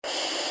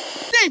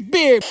big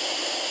beard.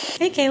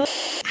 Hey, Kayla.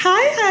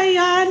 Hi,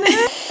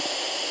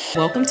 Iyanna.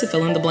 Welcome to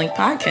Fill in the Blank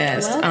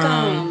podcast.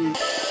 Welcome.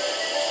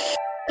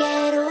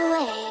 Get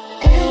away,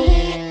 it'll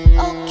be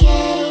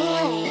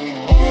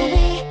okay, it'll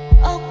be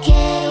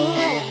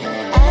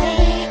okay,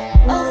 okay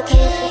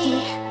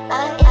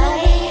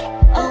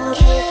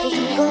if we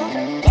can go,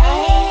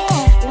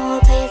 no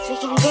place we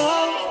can go,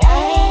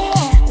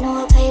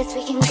 no place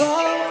we can go,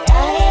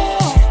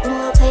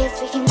 no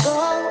place we can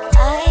go,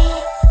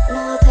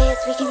 no place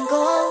we can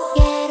go,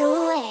 get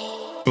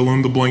away. Fill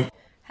in the blank.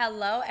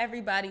 Hello,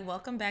 everybody.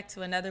 Welcome back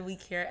to another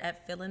week here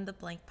at Fill in the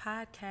Blank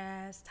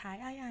podcast. Hi,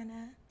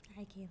 Iyanna.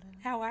 Hi, Kayla.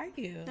 How are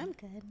you? I'm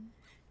good.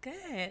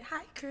 Good.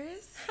 Hi,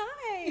 Kris.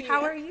 Hi.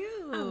 How are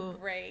you? I'm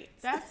great.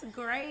 That's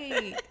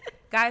great.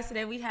 Guys,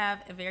 today we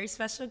have a very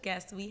special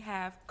guest. We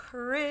have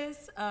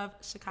Kris of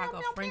Chicago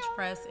French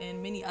Press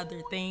and many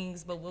other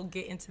things, but we'll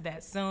get into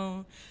that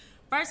soon.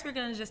 First, we're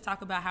going to just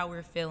talk about how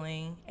we're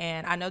feeling.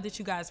 And I know that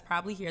you guys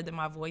probably hear that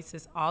my voice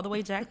is all the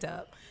way jacked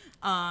up.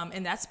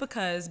 And that's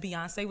because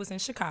Beyonce was in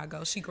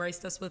Chicago. She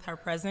graced us with her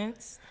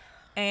presence.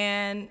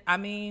 And, I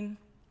mean,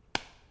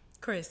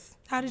 Kris,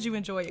 how did you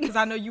enjoy it? Because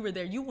I know you were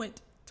there. You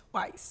went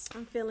twice.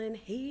 I'm feeling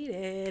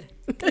heated.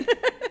 It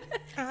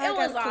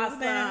was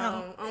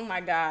awesome. Oh, my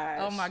gosh.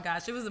 Oh, my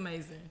gosh. It was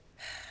amazing.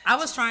 I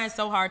was trying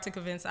so hard to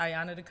convince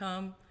Iyanna to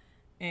come,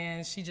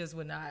 and she just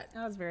would not.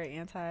 I was very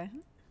anti.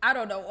 I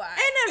don't know why.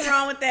 Ain't nothing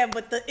wrong with that,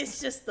 but it's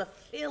just the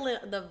feeling,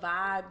 the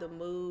vibe, the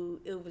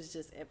mood. It was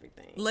just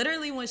everything.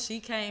 Literally, when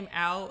she came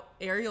out,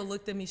 Ariel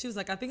looked at me. She was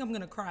like, I think I'm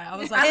going to cry. I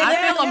was like,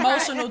 I feel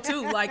emotional,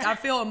 too. Like, I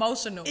feel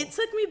emotional. It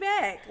took me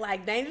back.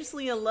 Like,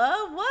 Dangerously in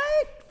Love?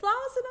 What?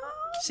 Flaws and all?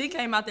 She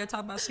came out there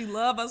talking about she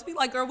loved us. We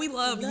like, girl, we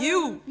love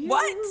you.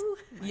 What?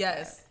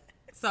 Yes.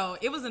 So,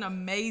 it was an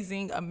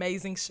amazing,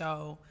 amazing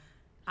show.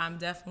 I'm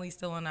definitely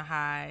still on a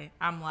high.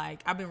 I'm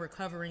like, I've been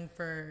recovering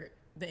for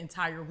the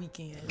entire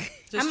weekend.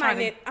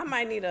 I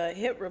might need a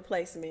hip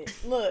replacement.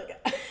 Look,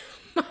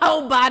 my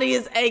whole body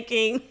is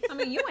aching. I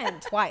mean, you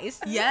went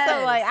twice. Yes.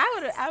 So like,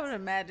 I would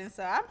imagine.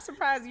 So I'm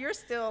surprised you're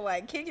still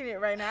like kicking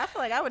it right now. I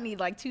feel like I would need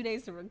like 2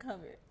 days to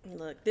recover.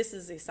 Look, this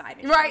is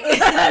exciting.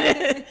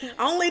 Right.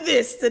 Only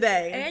this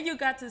today. And you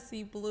got to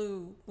see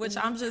Blue, which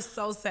I'm just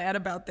so sad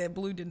about that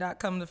Blue did not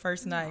come the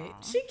first night.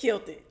 She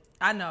killed it.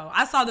 I know.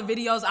 I saw the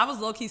videos. I was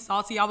low-key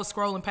salty. I was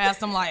scrolling past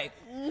them like,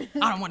 I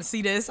don't want to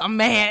see this. I'm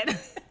mad.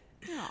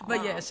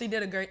 But yeah, she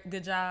did a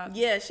good job.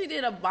 Yeah, she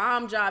did a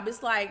bomb job.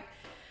 It's like,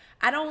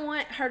 I don't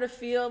want her to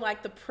feel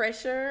like the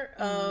pressure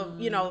of,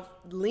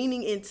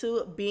 leaning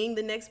into being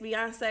the next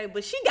Beyonce,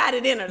 but she got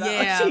it in her though.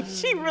 Yeah.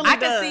 She really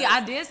does.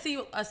 I did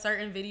see a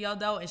certain video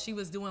though, and she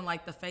was doing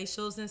like the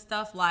facials and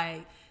stuff.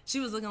 Like, she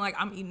was looking like,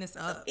 I'm eating this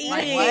up.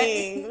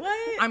 Like,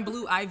 what? I'm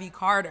Blue Ivy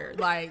Carter.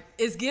 Like,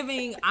 it's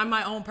giving, I'm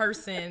my own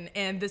person,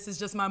 and this is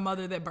just my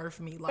mother that birthed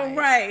me. Like,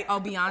 right. Oh,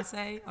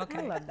 Beyonce? Okay.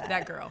 I love that.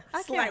 That girl.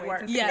 I Slight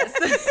work. Yes.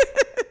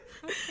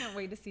 I can't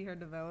wait to see her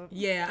develop.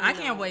 Yeah, I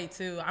can't wait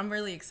too. I'm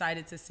really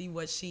excited to see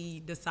what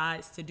she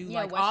decides to do.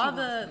 Yeah, like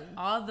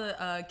all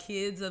the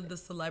kids of the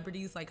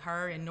celebrities, like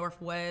her and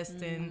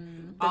Northwest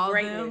and The all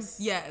greatness.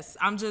 them. Yes,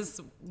 I'm just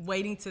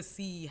waiting to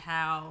see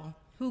how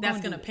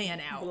that's gonna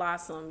pan out.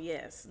 Blossom,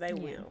 yes, they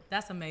will.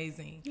 That's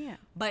amazing. Yeah.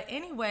 But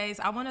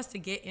anyways, I want us to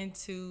get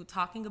into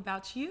talking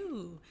about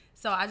you.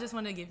 So I just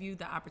want to give you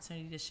the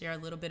opportunity to share a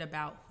little bit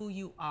about who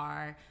you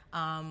are,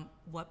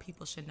 what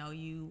people should know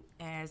you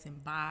as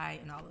and by,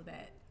 and all of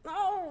that.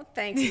 Oh,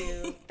 thank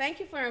you.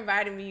 Thank you for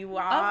inviting me, you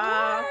all.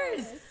 Of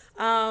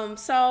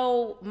course.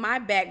 So my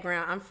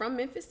background, I'm from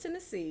Memphis,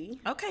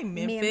 Tennessee. Okay,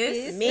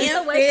 Memphis.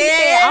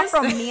 I'm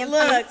from Memphis.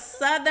 Look,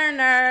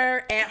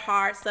 Southerner at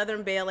heart,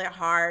 Southern Belle at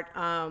heart.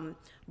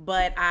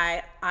 But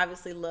I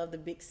obviously love the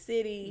big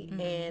city,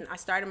 and I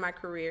started my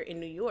career in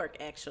New York,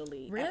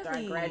 actually. Really? After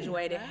I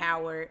graduated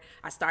Howard,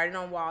 I started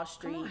on Wall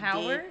Street. Come on,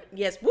 Howard.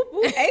 Yes, whoop,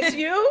 whoop,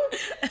 HU.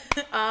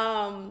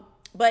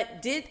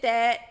 But did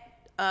that.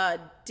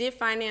 Did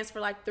finance for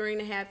like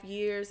 3.5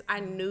 years.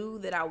 I knew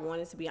that I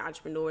wanted to be an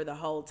entrepreneur the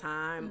whole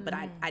time, but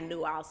I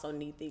knew I also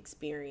need the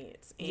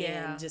experience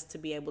and just to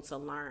be able to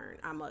learn.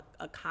 I'm a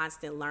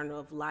constant learner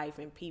of life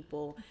and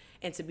people,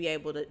 and to be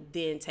able to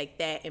then take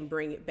that and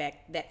bring it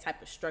back, that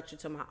type of structure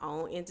to my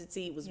own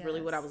entity was really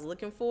what I was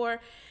looking for.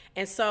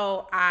 And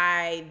so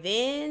I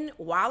then,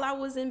 while I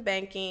was in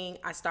banking,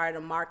 I started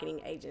a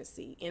marketing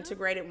agency,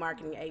 integrated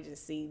marketing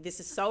agency.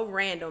 This is so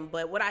random,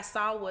 but what I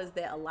saw was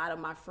that a lot of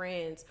my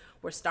friends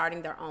were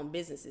starting their own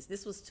businesses.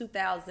 This was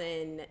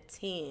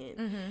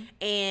 2010,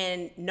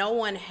 and no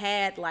one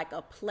had like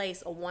a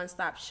place, a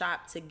one-stop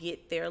shop to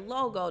get their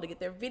logo, to get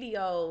their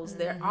videos,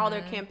 all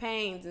their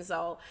campaigns. And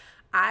so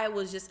I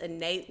was just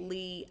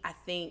innately, I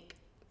think,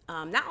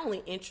 not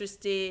only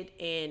interested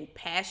and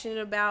passionate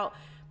about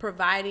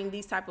providing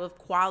these type of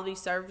quality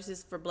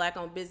services for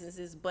Black-owned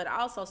businesses, but I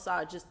also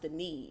saw just the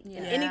need.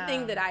 And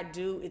anything that I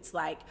do, it's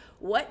like,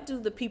 what do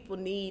the people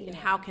need, and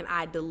how can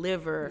I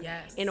deliver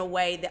in a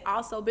way that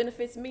also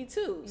benefits me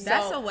too?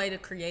 That's a way to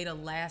create a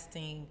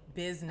lasting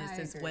business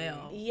as agree.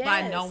 well by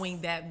Yes.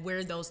 knowing that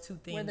where those two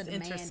things the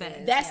demand intersect.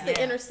 is. That's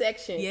the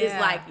intersection. Yeah.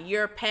 It's like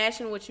your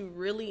passion, what you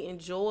really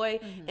enjoy,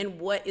 and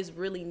what is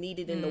really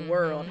needed in the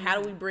world.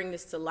 How do we bring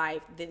this to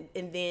life?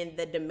 And then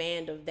the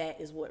demand of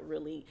that is what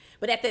really.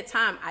 But at that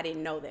time, I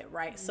didn't know that,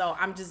 right? So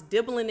I'm just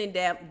dibbling and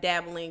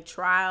dabbling,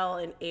 trial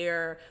and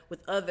error with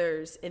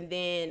others, and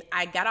then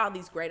I got all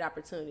these great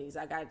opportunities.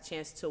 I got a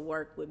chance to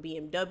work with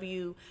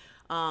BMW.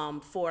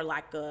 For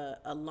like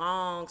a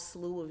long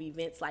slew of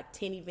events, like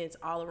 10 events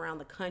all around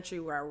the country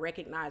where I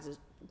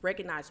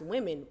recognized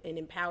women and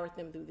empowered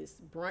them through this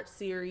brunch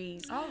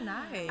series. Oh,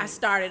 nice. I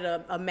started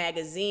a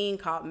magazine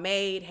called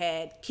Made,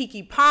 had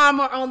Keke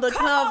Palmer on the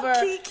cover.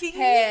 Keke.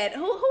 Had,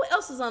 who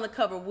else was on the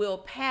cover? Will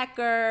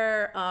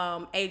Packer,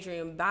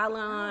 Adrienne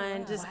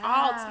Ballon, just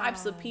all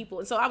types of people.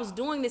 And so I was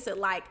doing this at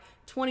like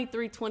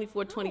 23,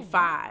 24,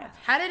 25.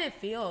 How did it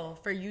feel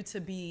for you to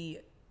be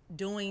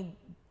doing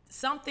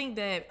something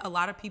that a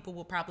lot of people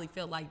will probably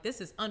feel like this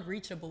is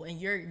unreachable,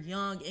 and you're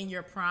young in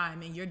your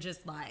prime and you're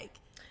just like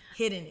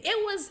hitting it?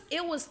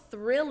 It was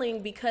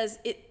thrilling because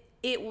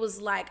it was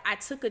like I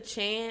took a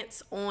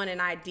chance on an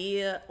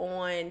idea,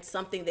 on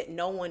something that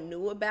no one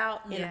knew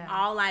about, and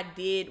all I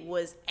did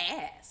was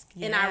ask.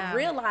 And I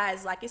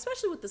realized, like,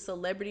 especially with the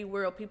celebrity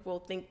world, people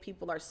think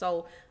people are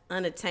so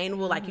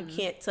unattainable, like you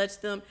can't touch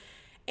them.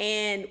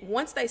 And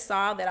once they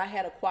saw that I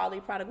had a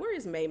quality product, where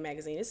is Made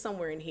magazine? It's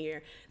somewhere in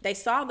here. They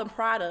saw the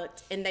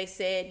product and they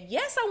said,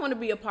 yes, I want to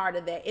be a part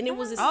of that. And it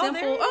was a simple,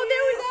 there we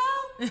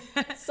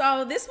go.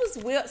 So this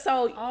was Will.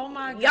 So Oh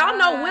my y'all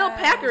know Will gosh.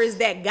 Packer is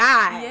that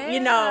guy, you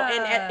know,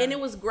 Yeah. and it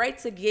was great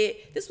to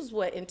get, this was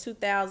what, in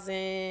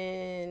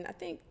 2000, I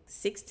think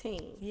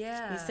 16.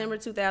 Yeah. December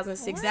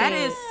 2016. That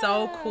is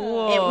so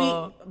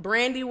cool. And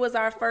Brandy was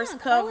our first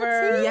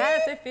cover.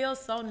 Yes, it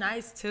feels so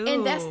nice too.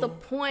 And that's the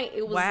point.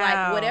 It was Wow.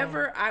 like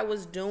whatever I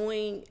was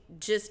doing,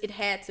 just it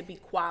had to be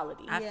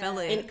quality. I feel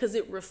it. And because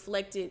it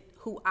reflected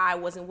who I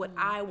was and what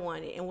I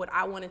wanted and what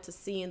I wanted to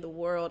see in the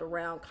world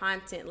around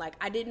content. Like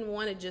I didn't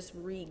want to just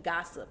read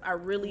gossip. I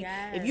really,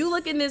 if you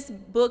look in this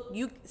book,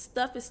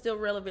 stuff is still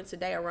relevant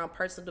today around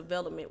personal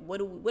development.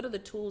 What are the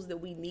tools that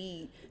we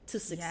need to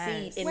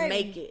succeed and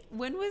make it?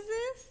 When was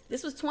this?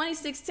 This was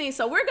 2016.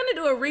 So we're gonna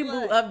do a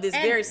reboot of this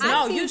very soon.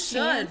 No, seen you should,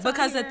 cans on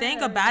because the here. thing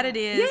about it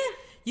is, Yeah.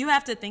 you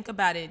have to think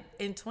about it.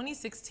 In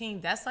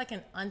 2016, that's like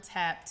an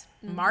untapped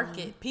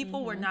market.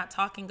 People were not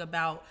talking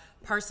about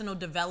personal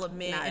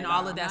development Not and at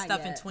all all. of that Not stuff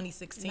yet. in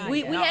 2016.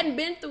 We No. hadn't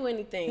been through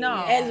anything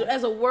No.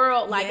 as a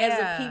world, like as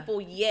Yeah. a people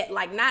yet,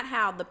 like not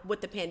how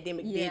what the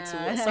pandemic did to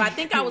Yeah. us. So I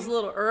think I was a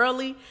little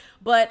early,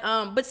 but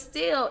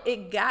still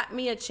it got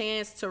me a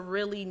chance to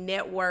really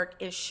network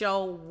and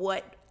show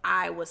what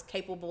I was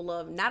capable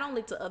of, not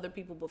only to other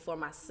people but for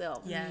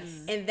myself.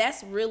 Yes. And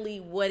that's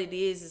really what it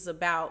is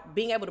about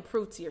being able to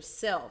prove to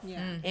yourself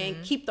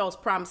and keep those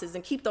promises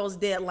and keep those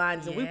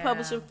deadlines. And we Yeah.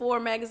 publishing 4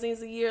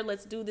 magazines a year.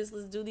 Let's do this.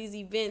 Let's do these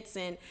events.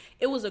 And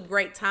it was a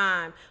great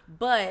time.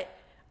 But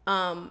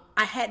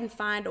I hadn't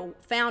found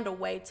a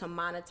way to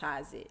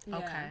monetize it.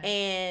 Okay.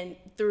 And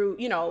through,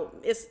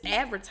 it's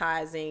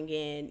advertising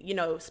and,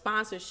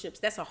 sponsorships,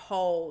 that's a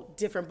whole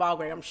different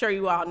ballgame. I'm sure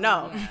you all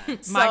know.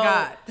 So, My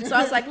God. So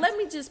I was like, let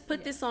me just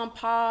put this on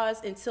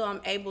pause until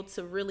I'm able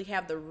to really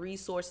have the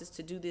resources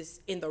to do this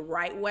in the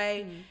right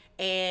way.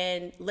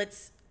 And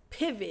let's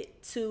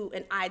pivot to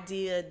an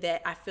idea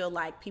that I feel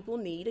like people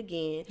need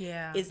again,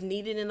 is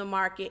needed in the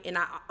market. And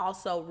I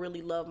also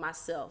really love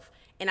myself.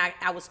 And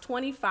I was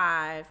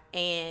 25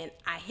 and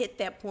I hit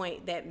that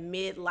point, that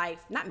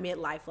not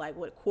midlife,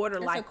 like quarter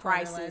life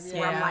crisis,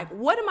 where I'm like,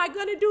 what am I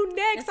gonna do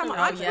next? I'm an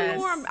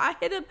entrepreneur.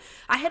 Yes.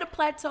 I hit a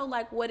plateau.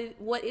 Like, what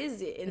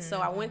is it? And so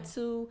I went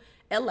to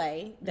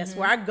LA. That's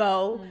where I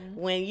go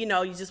when you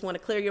just want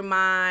to clear your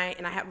mind.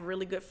 And I have a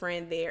really good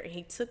friend there, and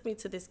he took me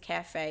to this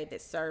cafe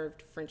that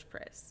served French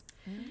press.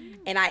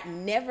 And I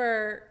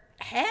never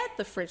had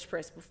the French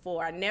press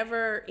before. I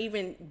never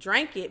even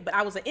drank it, but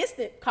I was an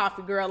instant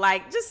coffee girl,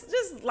 like just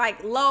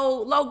like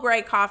low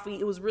grade coffee.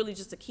 It was really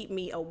just to keep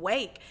me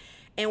awake.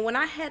 And when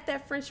I had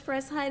that French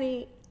press,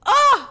 honey,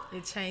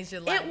 it changed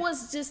your life. it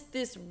was just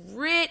this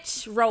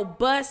rich,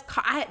 robust.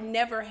 I had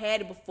never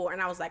had it before,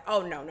 and I was like,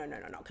 oh no,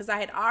 because I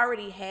had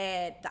already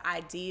had the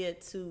idea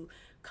to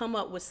come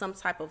up with some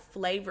type of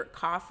flavored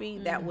coffee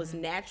that was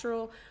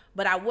natural,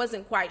 but I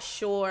wasn't quite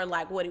sure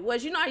like what it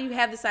was. You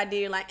have this idea,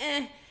 you're like,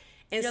 eh.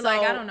 And You're so,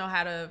 like, I don't know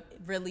how to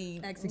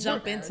really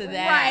jump into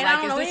that. Right, Like, I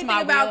don't know is this anything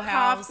my about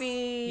wheelhouse?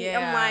 coffee. Yeah.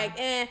 I'm like,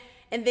 eh.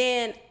 And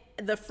then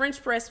the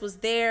French press was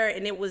there,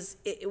 and it was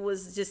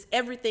just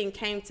everything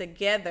came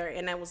together,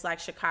 and it was like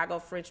Chicago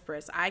French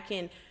press. I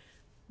can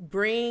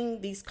bring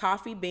these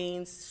coffee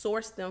beans,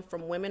 source them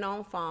from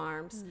women-owned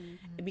farms,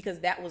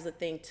 because that was the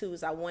thing too.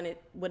 Is I wanted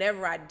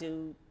whatever I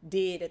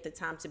did at the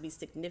time to be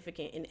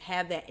significant and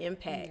have that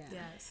impact.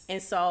 Yes.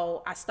 And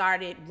so I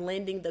started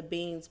blending the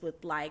beans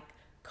with like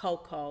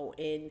cocoa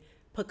and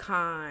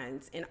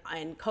pecans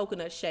and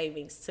coconut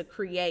shavings to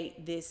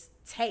create this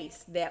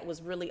taste that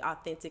was really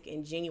authentic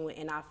and genuine,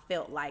 and I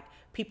felt like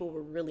people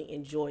would really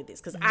enjoy this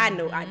because I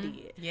know I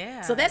did.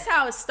 Yeah. So that's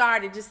how it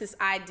started, just this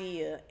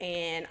idea.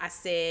 And I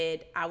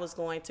said I was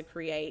going to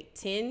create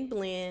 10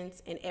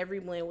 blends, and every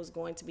blend was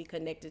going to be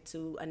connected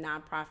to a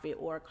nonprofit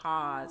or a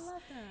cause. I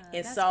love that.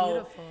 And That's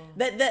so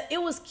beautiful.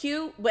 it was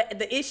cute, but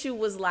the issue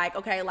was like,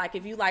 okay, like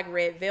if you like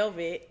red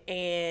velvet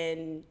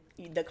and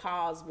the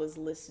cause was,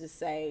 let's just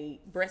say,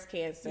 breast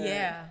cancer.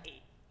 Yeah.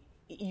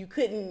 You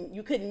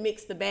couldn't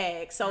mix the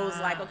bag. So it was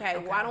like, okay,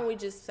 why don't we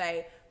just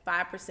say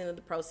 5% of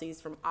the proceeds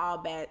from all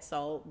bags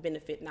sold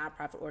benefit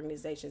nonprofit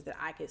organizations that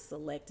I could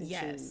select and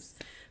choose.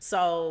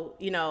 So,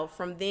 you know,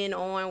 from then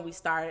on we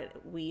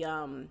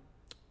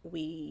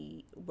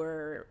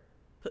were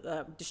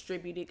got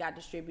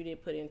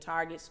distributed, put in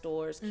Target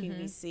stores,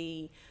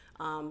 QVC,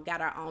 got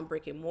our own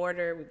brick and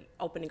mortar. We're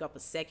opening up a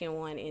second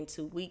one in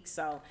 2 weeks.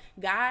 So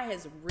God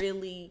has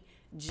really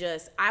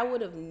I would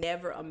have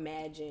never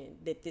imagined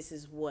that this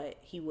is what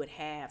he would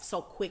have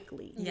so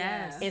quickly.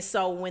 Yes. And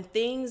so when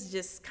things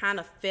just kind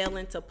of fell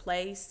into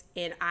place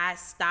and I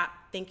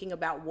stopped thinking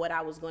about what I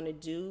was going to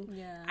do,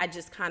 I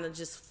just kind of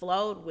just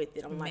flowed with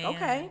it. I'm like,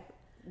 okay,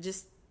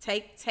 just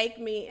take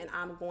me, and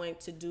I'm going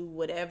to do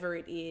whatever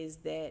it is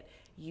that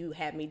you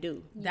have me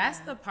do. That's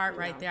the part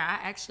right there. I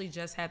actually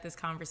just had this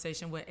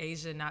conversation with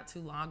Asia not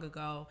too long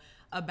ago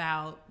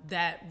about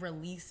that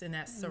release and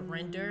that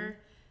surrender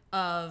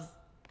of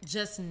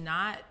just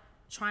not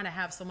trying to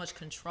have so much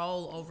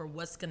control over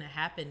what's going to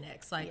happen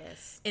next. Like,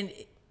 and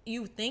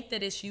you think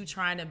that it's you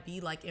trying to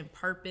be like in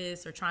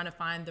purpose or trying to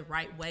find the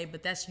right way,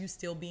 but that's you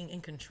still being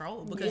in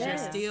control because you're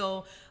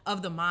still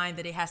of the mind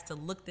that it has to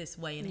look this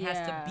way and it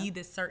has to be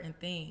this certain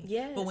thing.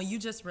 But when you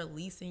just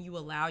release and you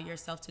allow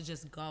yourself to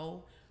just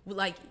go,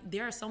 like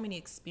there are so many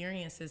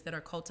experiences that are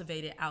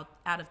cultivated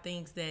out of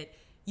things that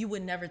you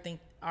would never think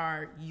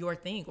are your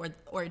thing,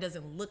 or it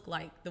doesn't look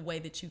like the way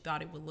that you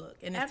thought it would look.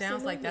 And it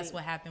sounds like that's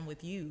what happened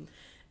with you.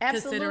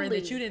 Considering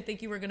that you didn't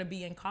think you were going to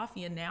be in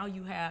coffee, and now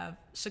you have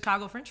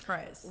Chicago French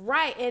Press.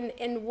 Right.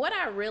 And what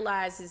I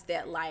realized is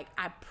that, like,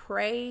 I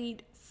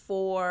prayed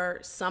for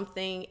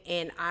something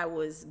and I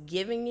was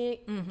giving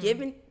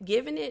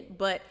it,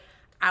 but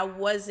I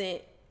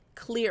wasn't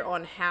clear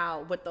on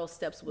what those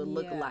steps would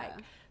look like.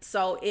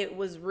 So it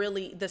was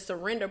really, the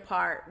surrender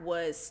part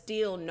was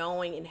still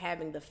knowing and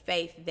having the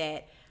faith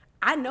that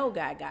I know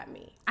God got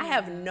me. I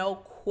have no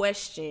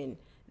question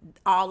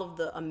all of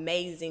the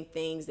amazing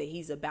things that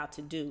he's about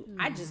to do.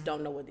 I just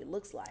don't know what it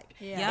looks like.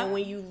 And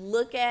when you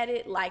look at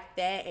it like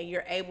that and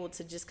you're able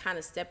to just kind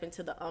of step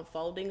into the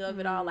unfolding of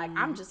it all, like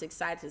I'm just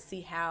excited to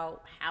see how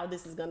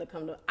this is going to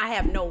come to. I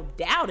have no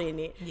doubt in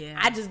it.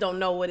 I just don't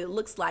know what it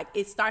looks like.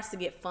 It starts to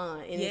get fun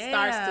and it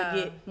starts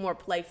to get more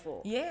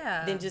playful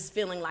than just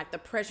feeling like the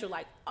pressure,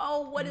 like,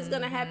 oh, what is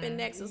going to happen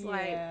next? It's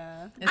like,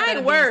 I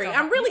ain't worried.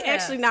 I'm really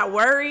actually not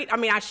worried. I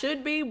mean, I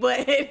should be,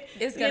 but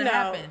it's going to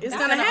happen. It's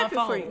going to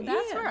happen for you.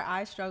 That's where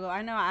I struggle.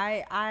 I know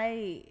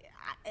I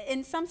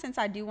in some sense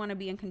I do want to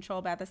be in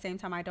control, but at the same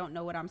time I don't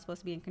know what I'm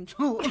supposed to be in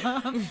control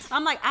of.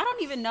 I'm like, I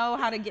don't even know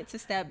how to get to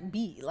step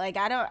B. Like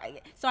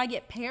so I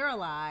get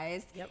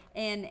paralyzed.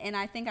 And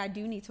I think I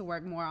do need to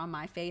work more on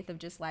my faith of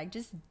just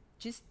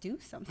do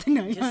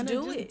something. Just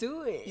do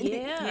it.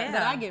 Yeah.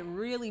 But I get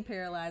really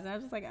paralyzed. And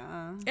I'm just like,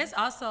 It's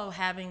also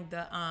having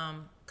the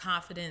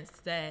confidence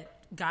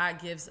that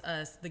God gives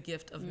us the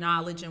gift of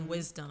knowledge and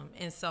wisdom.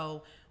 And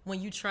so when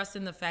you trust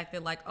in the fact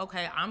that, like,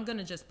 okay, I'm going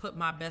to just put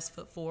my best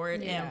foot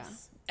forward and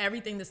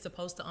everything that's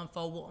supposed to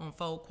unfold will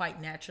unfold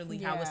quite naturally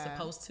how it's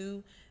supposed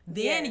to,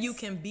 then you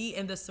can be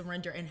in the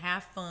surrender and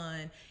have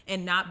fun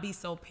and not be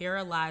so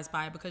paralyzed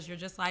by it because you're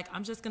just like,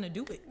 I'm just going to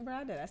do it.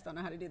 Bro, I still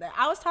know how to do that.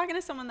 I was talking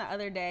to someone the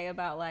other day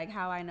about like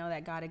how I know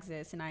that God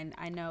exists, and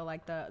I know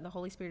like the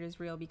Holy Spirit is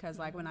real because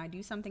like when I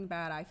do something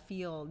bad, I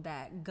feel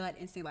that gut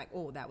instinct like,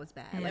 oh, that was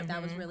bad. Like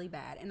that was really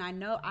bad. And I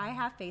know I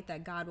have faith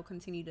that God will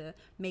continue to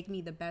make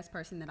me the best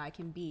person that I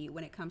can be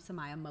when it comes to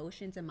my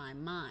emotions and my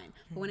mind.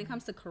 But when it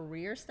comes to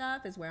career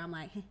stuff is where I'm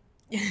like,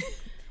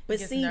 But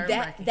see,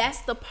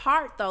 that's the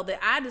part though that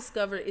I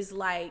discovered is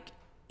like,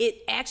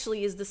 it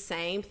actually is the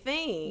same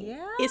thing.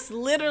 Yeah. It's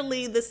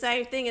literally the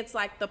same thing. It's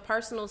like the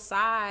personal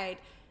side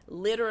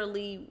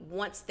literally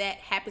once that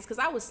happens, because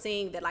I was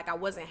seeing that like I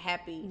wasn't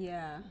happy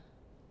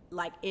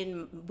like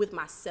with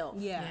myself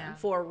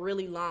for a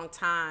really long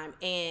time,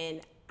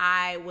 and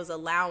I was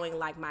allowing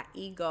like my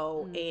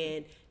ego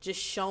and just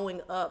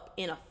showing up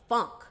in a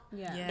funk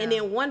and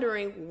then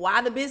wondering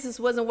why the business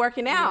wasn't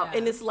working out.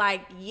 And it's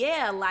like,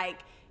 like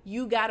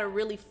you gotta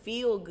really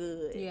feel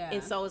good.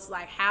 And so it's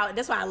like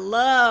that's why I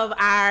love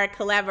our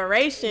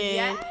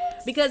collaboration,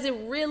 because it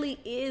really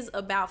is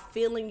about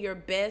feeling your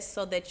best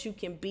so that you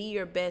can be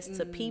your best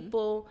to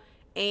people,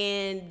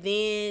 and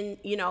then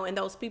and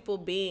those people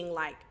being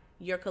like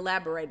your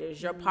collaborators,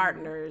 your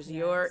partners,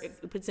 your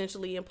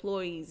potentially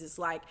employees. It's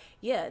like,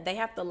 they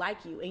have to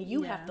like you and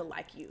you have to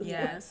like you.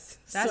 Yes,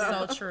 that's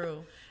so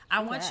true.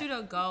 I want you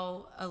to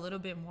go a little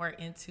bit more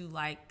into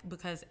like,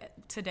 because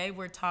today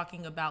we're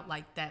talking about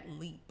like that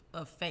leap.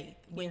 of faith.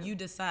 When you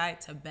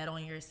decide to bet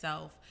on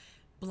yourself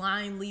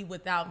blindly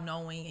without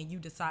knowing, and you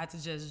decide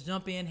to just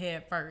jump in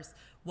head first.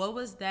 What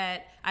was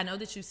that? I know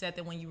that you said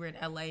that when you were in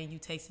LA and you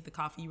tasted the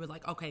coffee, you were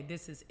like, okay,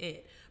 this is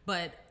it.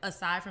 But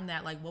aside from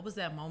that, like, what was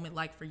that moment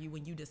like for you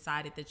when you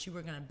decided that you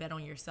were going to bet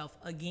on yourself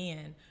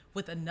again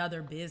with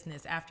another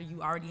business after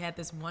you already had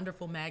this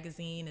wonderful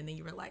magazine, and then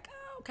you were like,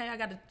 oh, okay, I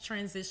got to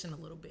transition a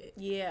little bit?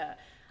 Yeah,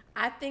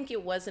 I think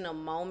it wasn't a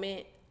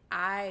moment.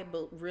 I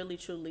really,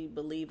 truly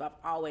believe I've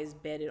always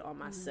betted on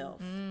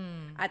myself.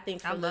 I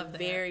think from the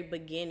very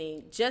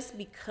beginning, just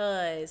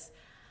because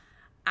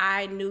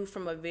I knew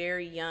from a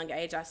very young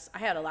age, I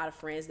had a lot of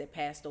friends that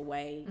passed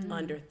away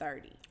under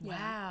 30.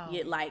 Wow.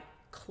 Yet, like,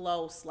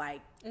 close,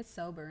 like. It's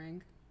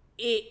sobering.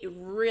 It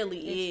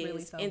really is.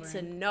 Really sobering. And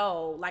to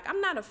know, like,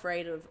 I'm not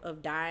afraid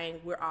of dying.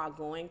 We're all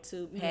going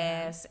to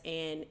pass.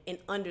 And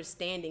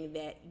understanding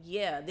that,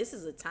 this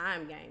is a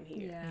time game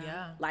here.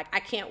 Yeah. Like, I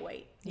can't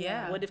wait.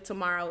 Yeah. What if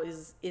tomorrow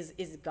is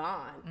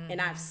gone? And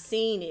I've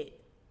seen it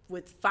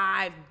with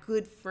 5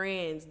 good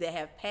friends that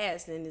have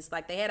passed, and it's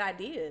like they had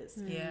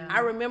ideas. Yeah.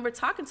 I remember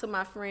talking to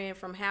my friend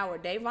from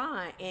Howard,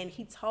 Davon, and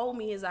he told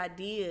me his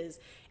ideas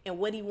and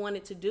what he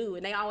wanted to do.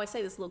 And they always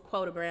say this little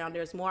quote around,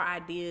 there's more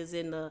ideas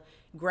in the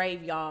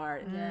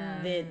graveyard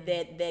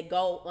that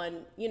go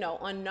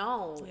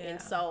unknown. Yeah.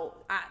 And so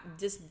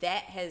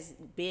that has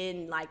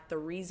been like the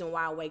reason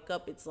why I wake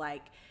up. It's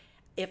like,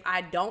 if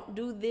I don't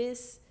do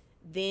this,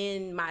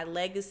 then my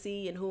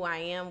legacy and who I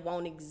am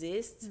won't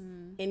exist.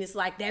 And it's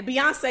like that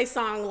Beyonce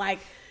song, like,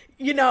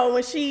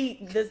 when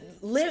she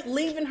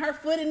leaving her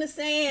foot in the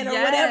sand or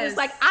whatever. It's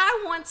like,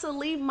 I want to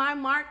leave my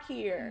mark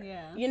here.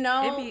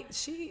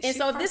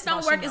 So if this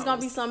don't work, it's gonna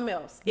be something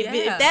else.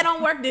 If that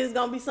don't work, then it's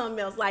gonna be something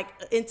else. Like,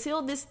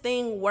 until this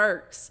thing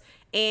works,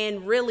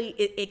 and really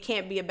it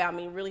can't be about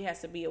me. It really has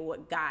to be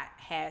what God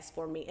has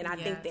for me. And I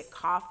think that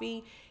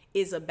coffee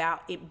is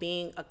about it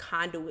being a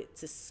conduit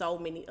to so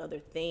many other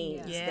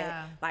things,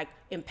 that, like,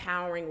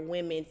 empowering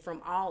women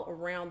from all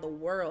around the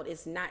world.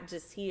 It's not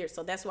just here.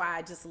 So that's why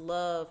I just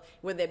love,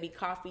 whether it be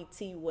coffee,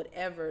 tea,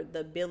 whatever, the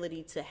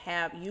ability to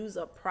use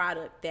a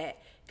product that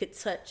could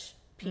touch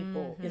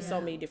people in so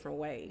many different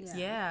ways.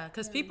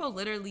 Because people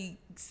literally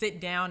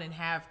sit down and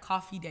have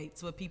coffee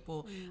dates with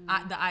people.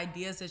 The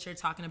ideas that you're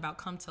talking about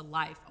come to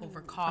life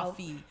over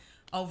coffee.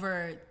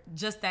 Over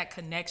just that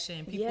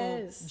connection.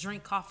 People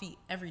drink coffee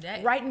every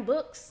day. Writing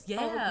books.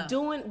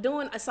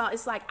 Doing so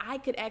it's like I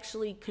could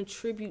actually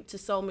contribute to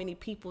so many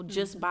people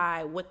just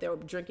by what they're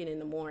drinking in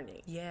the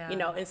morning.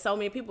 And so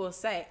many people will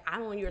say,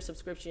 I'm on your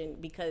subscription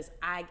because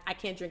I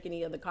can't drink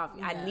any other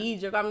coffee. I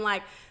need your. I'm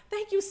like,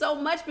 thank you so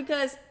much,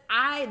 because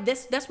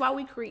that's why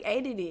we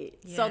created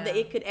it. So that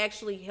it could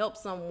actually help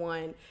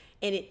someone,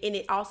 and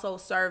it also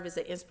serve as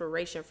an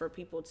inspiration for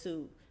people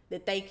too.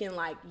 That they can,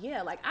 like,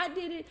 I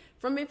did it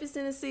from Memphis,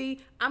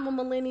 Tennessee. I'm a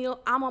millennial.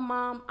 I'm a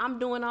mom. I'm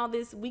doing all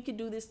this. We could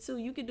do this too.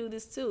 You could do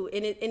this too.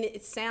 And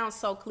it sounds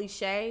so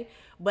cliche,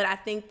 but I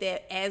think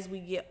that as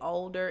we get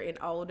older and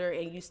older,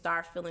 and you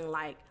start feeling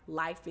like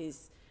life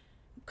is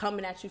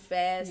coming at you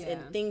fast,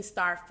 and things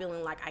start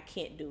feeling like I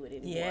can't do it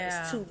anymore.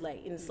 It's too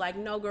late. And it's like,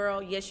 no,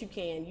 girl, yes, you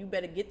can. You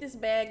better get this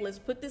bag. Let's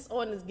put this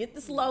on. Let's get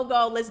this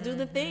logo. Let's do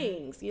the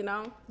things,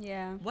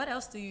 Yeah. What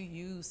else do you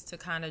use to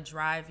kind of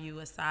drive you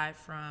aside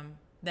from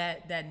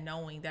that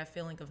knowing, that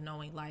feeling of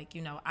knowing, like,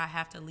 I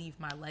have to leave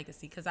my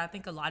legacy? Because I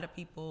think a lot of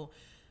people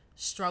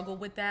struggle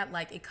with that.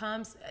 Like, it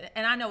comes,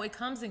 and I know it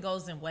comes and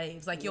goes in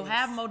waves. Like, you'll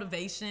have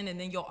motivation, and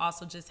then you'll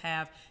also just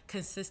have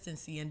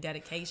consistency and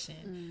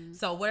dedication.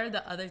 So what are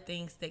the other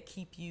things that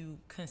keep you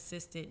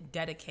consistent,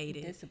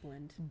 dedicated,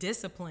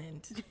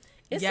 disciplined?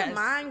 It's a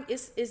mind.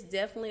 It's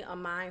definitely a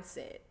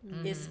mindset.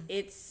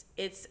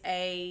 It's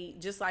a,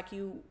 just like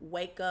you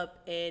wake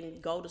up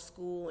and go to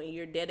school and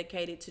you're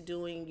dedicated to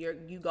doing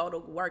you go to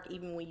work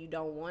even when you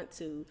don't want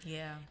to.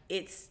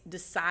 It's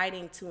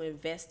deciding to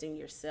invest in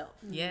yourself.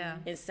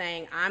 And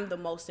saying, I'm the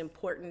most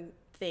important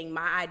thing.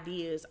 My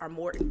ideas are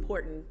more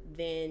important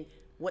than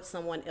what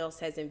someone else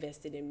has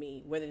invested in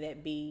me, whether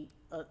that be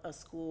a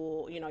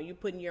school. You're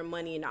putting your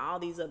money into all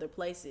these other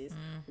places.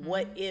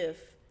 What if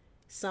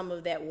some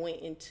of that went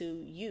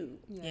into you?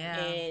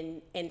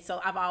 And so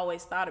I've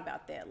always thought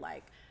about that.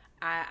 Like,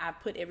 I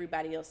put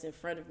everybody else in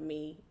front of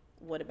me.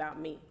 What about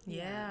me?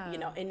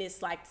 And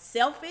it's like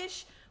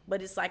selfish,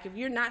 but it's like, if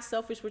you're not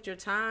selfish with your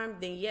time,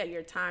 then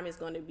your time is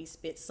going to be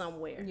spent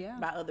somewhere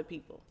by other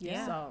people.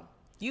 So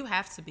you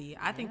have to be.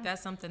 I think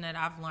that's something that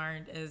I've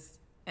learned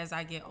as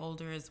I get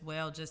older as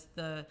well. Just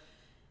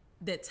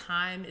that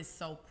time is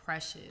so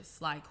precious.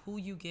 Like, who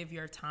you give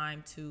your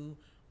time to,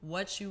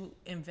 what you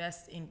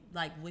invest in,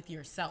 like, with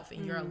yourself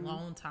in your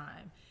alone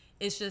time.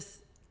 It's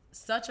just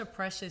such a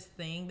precious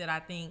thing that I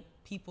think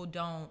people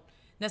don't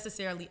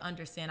necessarily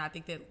understand. I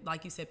think that,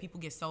 like you said,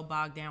 people get so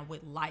bogged down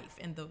with life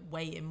and the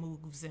way it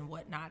moves and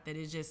whatnot, that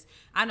it's just,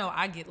 I know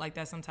I get like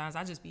that sometimes.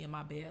 I just be in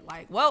my bed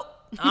like, well,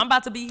 I'm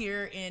about to be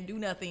here and do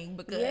nothing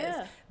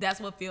because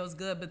that's what feels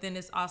good. But then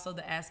it's also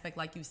the aspect,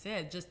 like you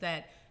said, just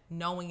that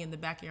knowing in the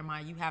back of your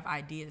mind, you have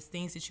ideas,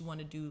 things that you want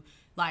to do.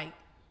 Like,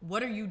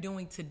 what are you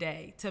doing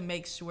today to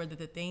make sure that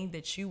the thing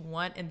that you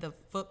want and the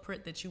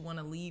footprint that you want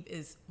to leave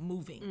is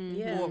moving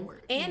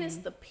forward? And it's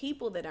the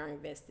people that are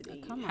invested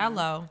in you.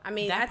 Hello. I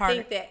mean, I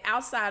think that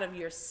outside of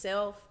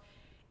yourself,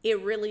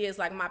 it really is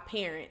like my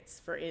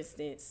parents, for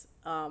instance.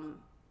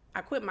 I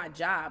quit my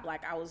job.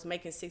 Like, I was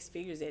making 6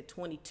 figures at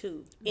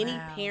 22. Any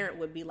parent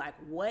would be like,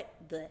 what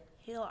the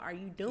hell are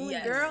you doing,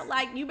 girl?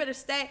 Like, you better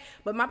stay.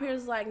 But my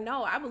parents was like,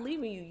 no, I believe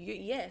in you.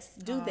 Yes,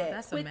 do that.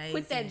 That's amazing.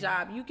 Quit that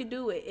job. You can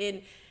do it.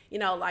 And, you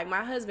know, like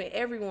my husband,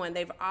 everyone,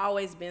 they've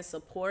always been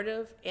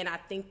supportive. And I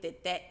think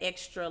that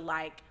extra,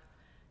 like,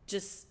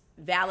 just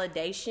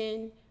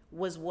validation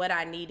was what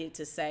I needed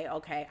to say,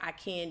 okay, I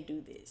can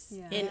do this.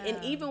 Yeah.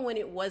 And even when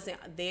it wasn't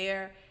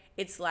there,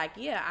 it's like,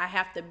 yeah, I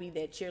have to be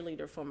that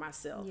cheerleader for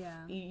myself. Yeah.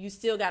 You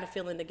still got to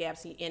fill in the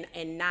gaps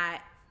and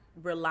not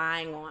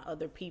relying on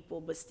other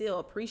people, but still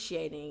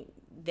appreciating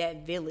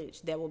that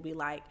village that will be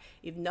like,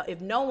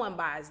 if no one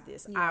buys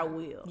this, I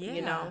will,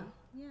 you know?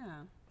 Yeah.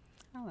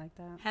 I like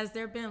that. Has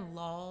there been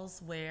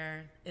lulls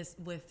where it's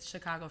with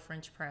Chicago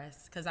French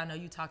Press? Because I know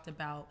you talked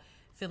about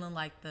feeling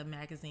like the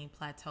magazine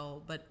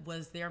plateaued, but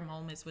was there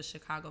moments with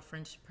Chicago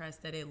French Press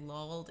that it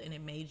lulled and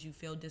it made you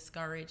feel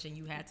discouraged and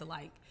you had to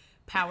like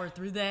power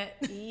through that?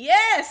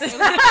 Yes.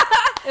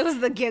 It was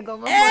the giggle.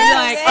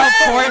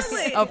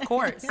 Like, of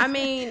course. I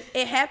mean,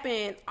 it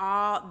happened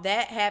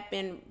that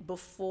happened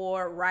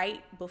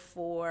right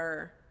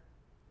before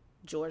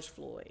George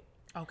Floyd.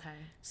 Okay.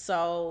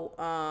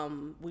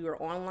 So we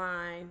were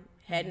online,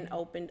 hadn't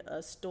opened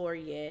a store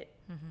yet,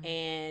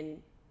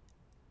 and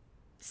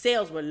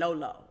sales were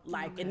low.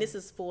 Like, and this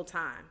is full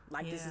time.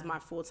 Like, this is my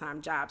full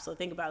time job. So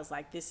think about it, it's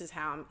like, this is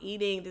how I'm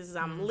eating, this is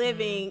how I'm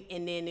living,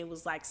 and then it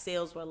was like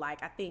sales were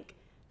like, I think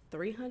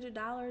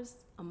 $300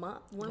 a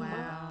month, one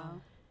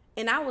month.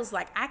 And I was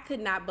like, I could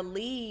not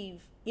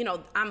believe, you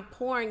know, I'm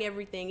pouring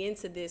everything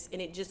into this,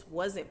 and it just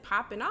wasn't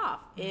popping off.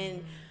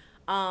 And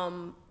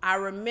I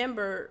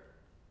remember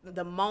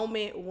the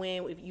moment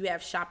when, if you have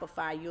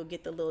Shopify, you'll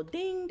get the little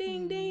ding,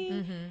 ding,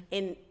 ding.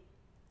 And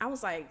I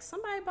was like,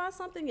 somebody bought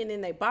something, and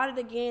then they bought it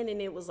again, and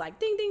it was like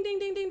ding, ding, ding,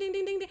 ding, ding, ding,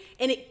 ding, ding, ding.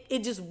 And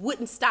it just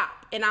wouldn't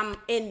stop.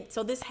 And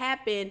so this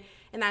happened,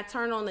 and I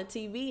turned on the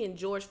TV, and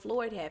George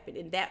Floyd happened,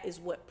 and that is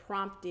what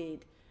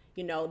prompted,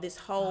 you know, this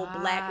whole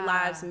Black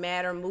Lives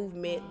Matter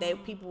movement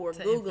that people were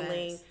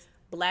Googling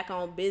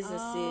Black-owned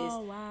businesses.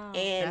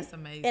 And that's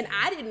amazing. And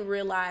I didn't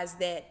realize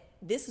that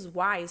this is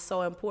why it's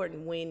so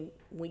important when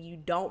you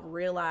don't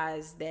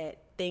realize that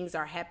things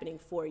are happening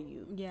for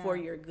you, for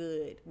your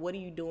good. What are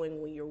you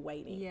doing when you're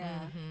waiting?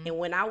 And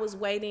when I was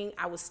waiting,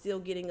 I was still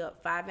getting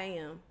up 5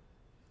 a.m.,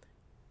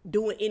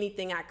 doing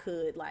anything I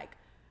could, like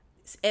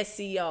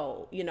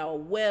SEO, you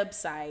know,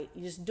 website,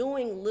 just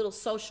doing little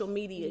social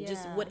media,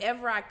 just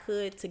whatever I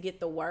could to get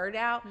the word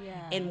out.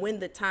 And when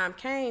the time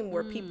came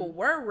where people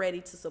were ready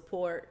to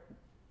support,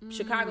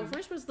 Chicago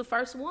French was the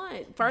first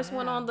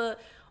one on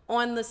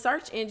the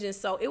search engine.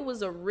 So it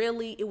was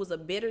a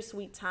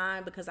bittersweet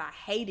time, because I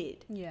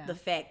hated the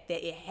fact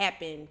that it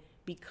happened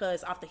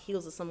because off the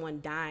heels of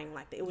someone dying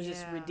like that. It was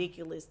just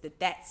ridiculous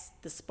that's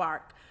the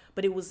spark.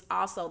 But it was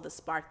also the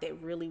spark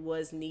that really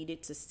was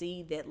needed to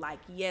see that, like,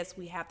 yes,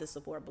 we have to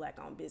support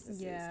Black-owned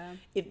businesses.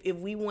 If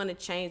we want to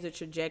change the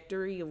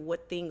trajectory of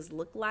what things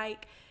look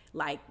like,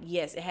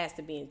 yes, it has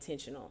to be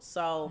intentional.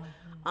 So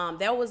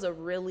that was a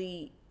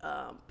really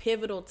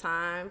pivotal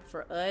time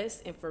for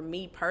us and for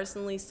me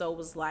personally. So it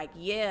was like,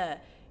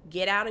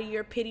 get out of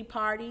your pity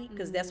party,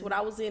 because that's what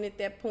I was in at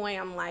that point.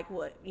 I'm like,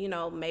 what, you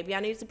know, maybe I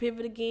need to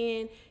pivot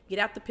again. Get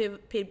out the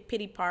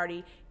pity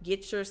party.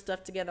 Get your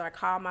stuff together. I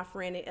called my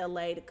friend in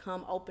LA to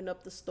come open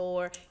up the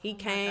store. He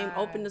came,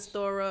 opened the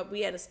store up.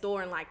 We had a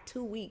store in like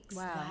 2 weeks.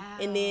 Wow.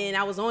 And then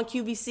I was on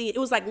QVC. It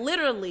was like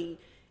literally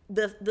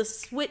the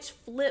switch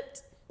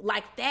flipped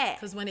like that.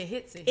 Because when it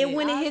hits, it hits.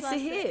 When it hits, it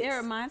hits. It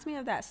reminds me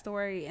of that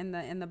story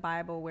in the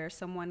Bible where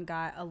someone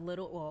got a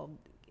little, well,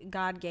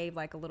 God gave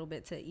like a little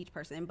bit to each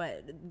person,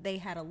 but they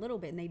had a little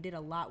bit, and they did a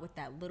lot with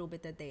that little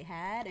bit that they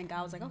had, and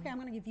God was like, okay, I'm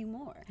gonna give you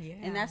more.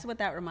 And that's what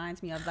that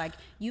reminds me of. Like,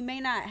 you may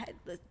not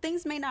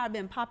things may not have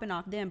been popping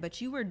off then, but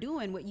you were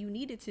doing what you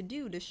needed to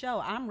do to show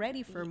I'm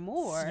ready for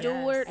more.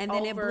 Steward and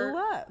then it blew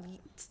up.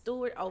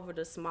 Steward over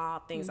the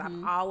small things.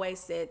 I've always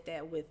said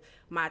that with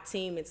my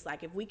team. It's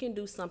like, if we can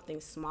do something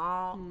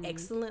small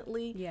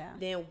excellently,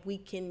 then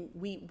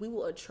we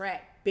will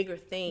attract bigger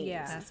things.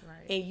 That's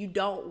right. And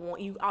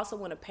you also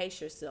want to pace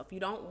yourself. You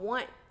don't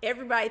want,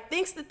 everybody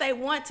thinks that they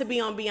want to be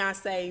on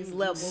Beyonce's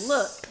level.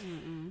 Look,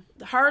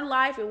 her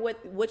life and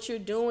what you're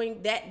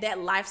doing, that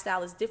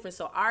lifestyle is different.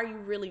 So are you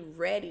really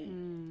ready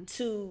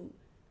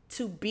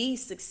to be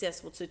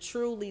successful, to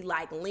truly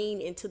like lean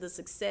into the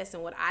success?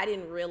 And what I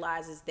didn't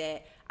realize is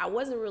that I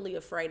wasn't really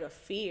afraid of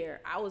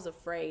fear. I was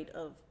afraid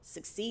of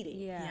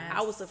succeeding.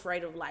 I was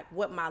afraid of like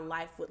what my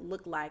life would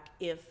look like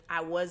if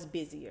I was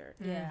busier.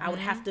 I would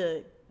have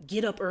to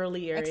get up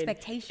earlier.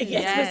 Expectations.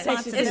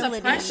 Expectations. It's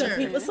a pressure.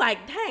 People's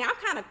like, dang, I'm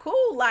kind of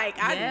cool. Like,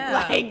 I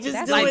like just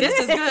That's doing this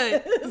is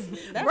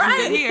good.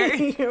 right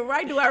here.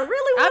 Right? Do I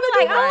really I'll want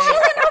be to like, be oh,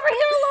 chilling over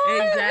here,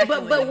 Lord.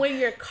 Exactly. But when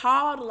you're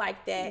called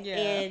like that, Yeah.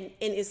 and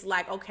it's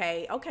like,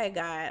 okay,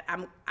 God,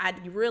 I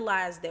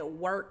realize that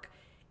work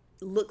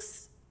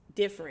looks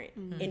different,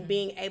 and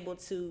being able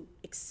to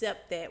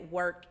accept that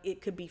work,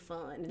 it could be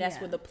fun. And that's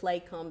where the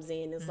play comes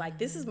in. It's like,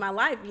 this is my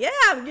life. Yeah,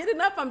 I'm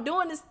getting up, I'm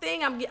doing this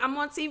thing, I'm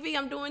on TV,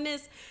 I'm doing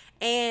this,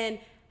 and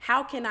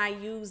how can I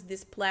use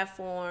this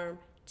platform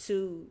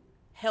to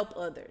help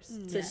others,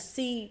 to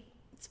see,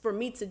 for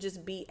me to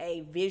just be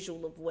a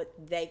visual of what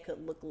they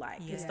could look like.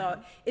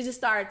 It just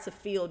started to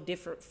feel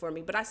different for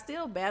me, but I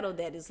still battle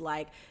that. Is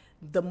like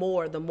the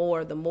more, and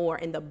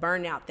the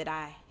burnout that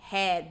I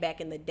had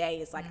back in the day.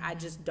 It's like, I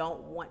just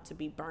don't want to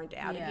be burned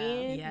out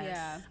again.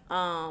 Yes.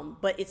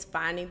 But it's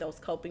finding those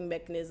coping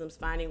mechanisms,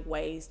 finding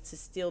ways to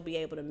still be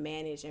able to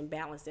manage and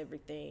balance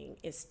everything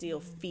and still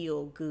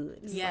feel good.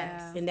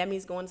 Yes. And that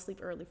means going to sleep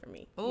early for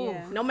me. Oh,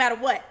 No matter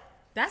what.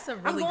 that's a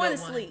really going good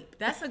to one. sleep.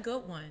 That's a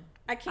good one.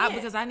 I can't.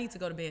 Because I need to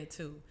go to bed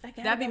too.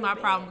 gotta That'd be go to my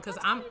bed. problem because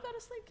I'm You go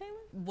to sleep,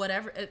 Kayla?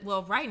 whatever.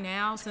 Well, right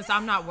now since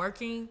I'm not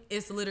working,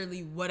 it's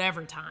literally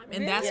whatever time,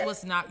 and that's Yeah.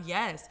 what's not.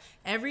 Yes,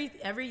 every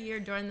year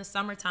during the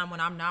summertime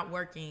when I'm not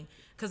working,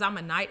 because I'm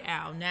a night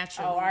owl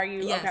naturally. Oh, are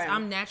you? Yes, Okay.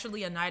 I'm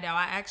naturally a night owl.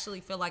 I actually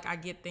feel like I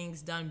get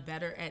things done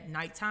better at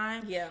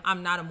nighttime. Yeah.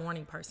 I'm not a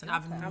morning person.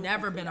 I've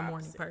never been a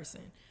morning opposite.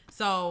 person.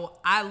 So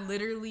I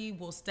literally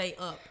will stay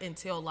up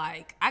until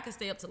I could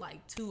stay up to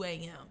 2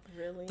 a.m.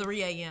 Really?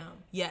 3 a.m.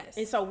 Yes.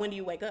 And so when do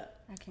you wake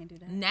up? I can't do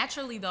that.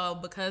 Naturally, though,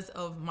 because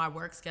of my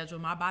work schedule,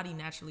 my body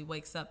naturally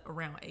wakes up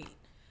around 8.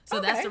 So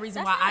that's Okay, the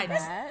reason that's why not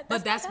bad. but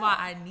That's that's not why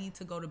I need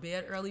to go to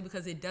bed early,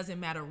 because it doesn't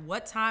matter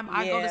what time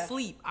I go to Yeah.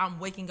 sleep, I'm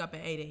waking up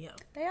at 8 a.m.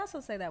 They also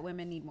say that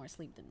women need more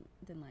sleep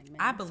than like men.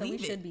 I So believe we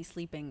it. should be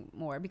sleeping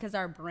more because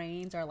our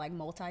brains are like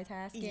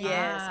multitasking.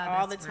 Yes,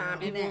 all the that's time. real.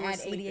 And Even then when we're add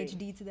sleeping.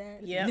 ADHD to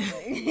that. Yep.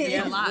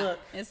 It's a lot. Look,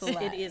 It's a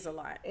lot. It is a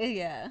lot.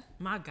 Yeah.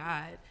 My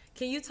God.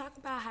 Can you talk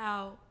about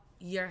how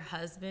your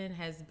husband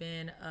has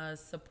been a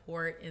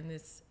support in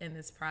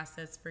this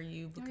process for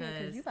you? Because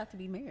Because you're about to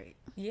be married.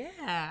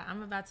 yeah,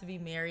 I'm about to be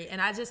married,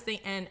 and I just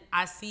think, and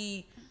I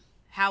see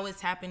how it's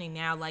happening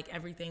now, like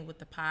everything with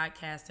the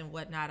podcast and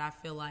whatnot. I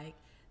feel like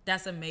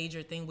that's a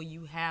major thing when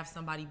you have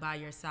somebody by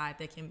your side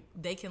that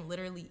they can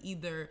literally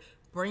either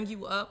bring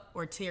you up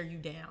or tear you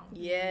down.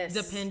 Yes.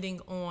 Depending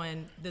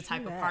on the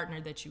type of that.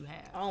 partner that you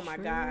have. Oh my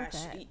True gosh.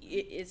 that.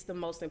 It's the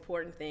most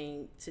important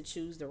thing to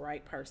choose the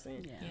right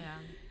person. Yeah. Yeah.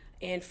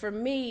 And for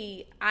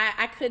me,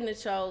 I couldn't have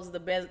chose the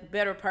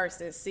better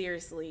person,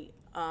 seriously.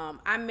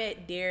 I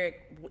met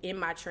Derek in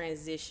my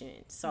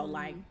transition. So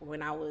like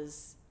when I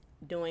was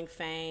doing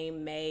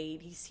Fame,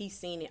 Made, he's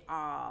seen it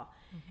all.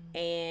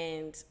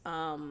 And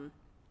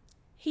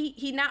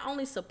he not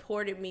only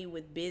supported me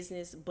with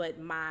business, but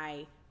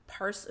my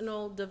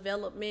personal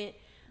development.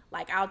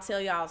 Like, I'll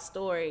tell y'all a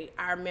story.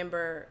 I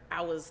remember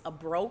I was a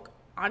broke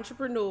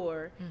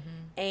entrepreneur,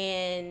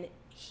 and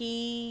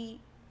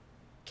he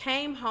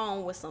came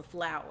home with some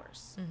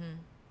flowers,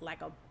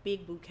 like a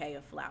big bouquet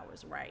of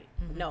flowers, right?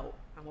 No,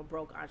 I'm a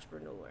broke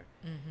entrepreneur.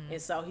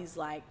 And so he's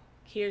like,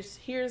 here's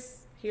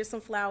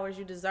some flowers,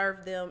 you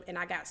deserve them. And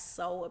I got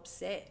so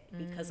upset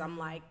because I'm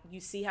like, you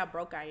see how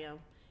broke I am,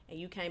 and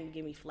you came to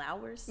give me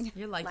flowers?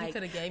 You're like, you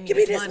could have gave me Give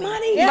me this this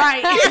money. money.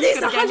 Right. These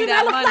coulda gave me $100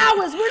 that money.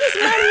 flowers. Where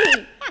this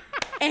money?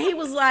 And he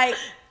was like,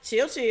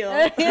 chill.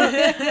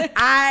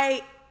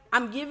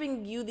 I'm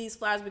giving you these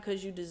flowers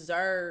because you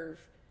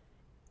deserve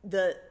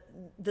the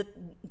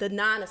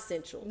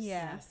non-essentials.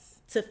 Yes.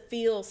 To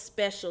feel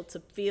special, to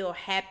feel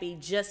happy,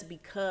 just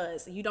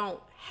because you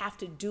don't have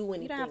to do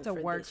anything. You don't have to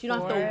for work this. You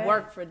don't for have to it.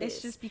 work for this.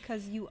 It's just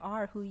because you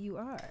are who you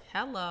are.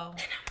 Hello.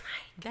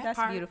 That That's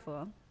part,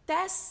 beautiful.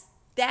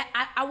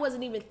 I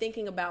wasn't even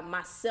thinking about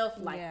myself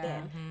like Yeah.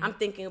 that. I'm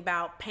thinking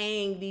about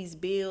paying these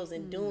bills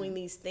and doing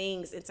these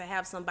things, and to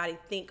have somebody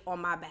think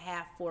on my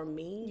behalf for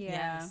me.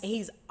 Yeah. And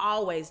he's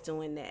always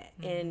doing that.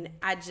 And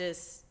I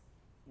just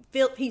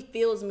he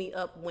fills me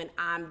up when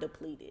I'm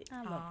depleted.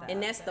 I love that.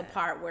 And that's the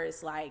part where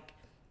it's like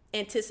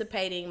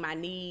anticipating my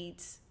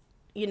needs,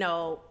 and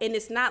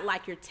it's not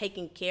like you're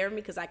taking care of me,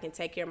 because I can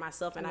take care of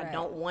myself, and I Right.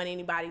 don't want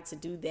anybody to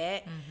do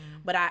that.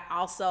 But I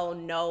also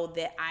know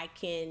that I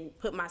can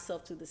put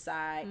myself to the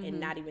side and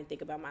not even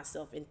think about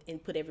myself,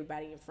 and put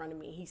everybody in front of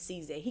me. He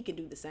sees that. He can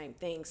do the same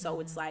thing. So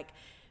it's like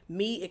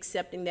me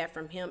accepting that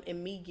from him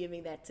and me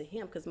giving that to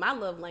him, because my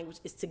love language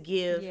is to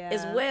give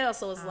as Yeah. well.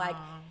 So it's like,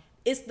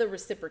 it's the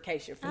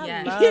reciprocation for me.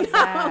 Yeah. Love you know?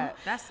 that.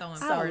 That's so I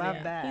important.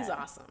 love that. He's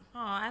awesome. Oh,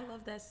 I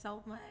love that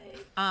so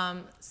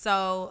much.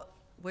 So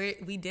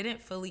we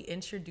didn't fully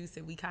introduce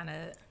it. We kind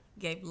of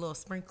gave a little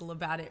sprinkle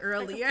about it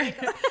earlier,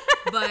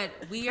 but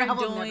we are I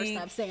will never doing.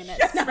 stop saying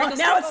that.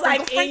 Now it's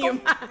like in your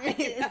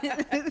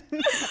mind.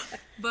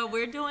 But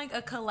we're doing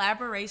a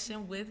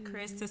collaboration with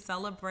Kris to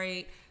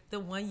celebrate the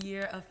 1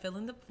 year of Fill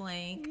in the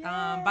Blank.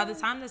 By the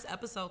time this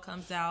episode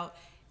comes out,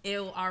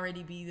 it'll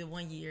already be the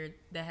 1 year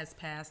that has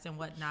passed and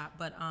whatnot.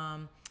 But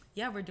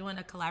we're doing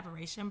a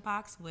collaboration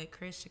box with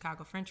Kris,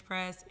 Chicago French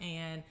Press,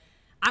 and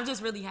I'm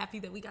just really happy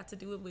that we got to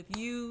do it with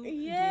you.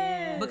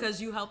 Yes.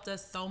 Because you helped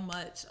us so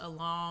much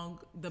along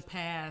the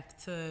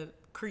path to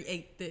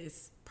create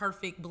this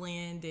perfect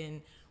blend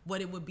and what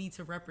it would be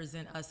to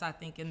represent us, I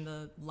think, in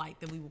the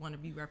light that we want to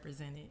be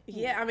represented.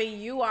 Yeah, I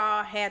mean, you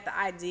all had the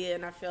idea,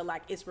 and I feel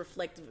like it's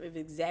reflective of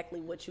exactly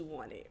what you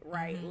wanted,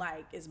 right?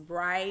 Like, it's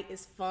bright,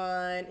 it's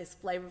fun, it's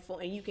flavorful,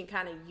 and you can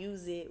kind of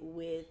use it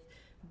with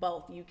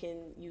both. You can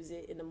use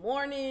it in the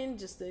morning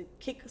just to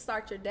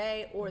kickstart your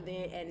day, or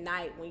then at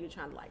night when you're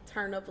trying to like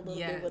turn up a little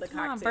bit with a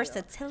cocktail.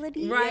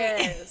 Versatility. Right.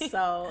 Yes.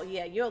 So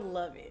yeah, you'll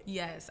love it.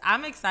 Yes,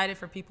 I'm excited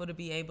for people to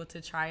be able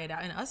to try it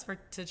out, and us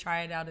to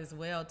try it out as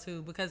well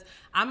too, because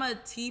I'm a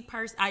tea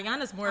person.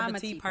 Iyanna's more of a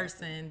tea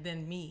person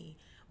than me.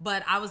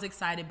 But I was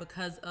excited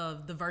because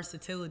of the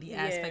versatility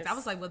aspect. I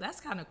was like, well, that's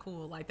kind of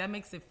cool. Like, that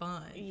makes it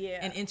fun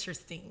and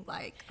interesting.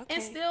 Like, okay.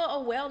 And still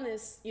a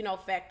wellness,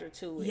 factor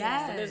to it.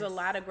 Yes. So there's a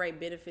lot of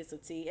great benefits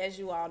of tea, as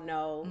you all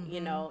know,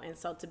 and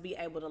so to be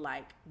able to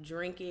like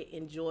drink it,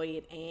 enjoy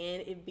it,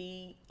 and it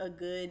be a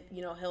good,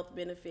 health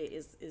benefit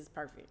is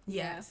perfect.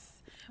 Yes.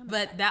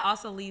 But that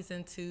also leads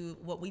into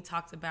what we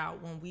talked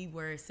about when we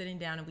were sitting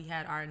down and we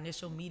had our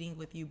initial meeting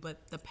with you,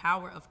 but the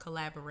power of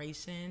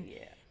collaboration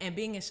and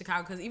being in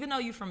Chicago. Because even though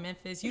you're from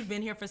Memphis, you've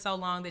been here for so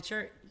long that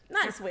you're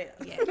not as well.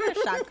 Yeah, you're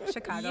a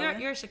Chicagoan.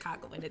 You're a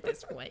Chicagoan at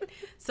this point.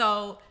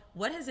 So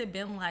what has it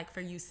been like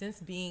for you since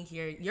being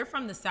here? You're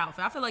from the South.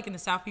 I feel like in the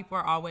South, people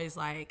are always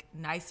like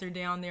nicer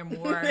down there,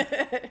 more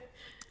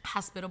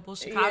hospitable.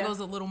 Chicago's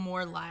a little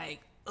more like,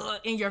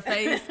 in your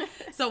face.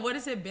 So what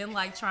has it been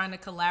like trying to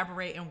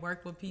collaborate and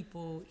work with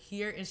people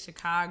here in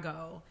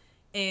Chicago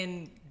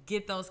and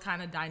get those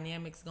kind of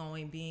dynamics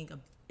going, being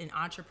an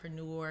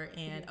entrepreneur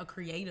and a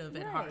creative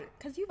at heart?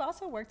 Because you've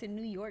also worked in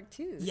New York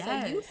too.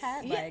 Yes. So you've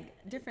had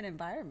like different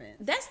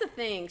environments. That's the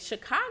thing.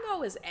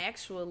 Chicago is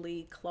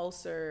actually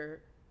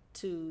closer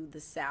to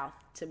the South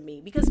to me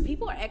because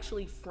people are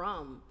actually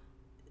from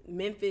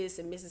Memphis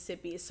and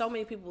Mississippi. It's so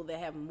many people that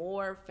have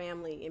more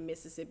family in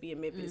Mississippi and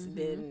Memphis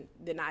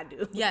than I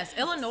do. Yes,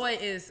 Illinois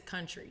is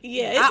country.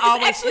 Yeah,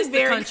 it's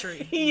the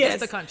country. Yes,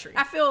 it's the country.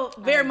 I feel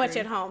very much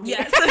at home.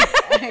 Yes,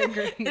 I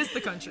agree. It's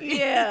the country.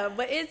 Yeah,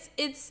 but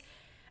it's.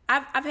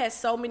 I've had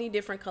so many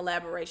different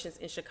collaborations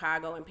in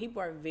Chicago, and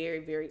people are very,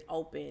 very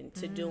open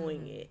to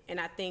doing it. And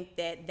I think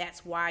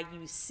that's why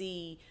you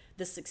see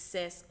the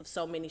success of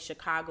so many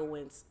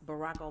Chicagoans,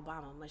 Barack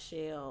Obama,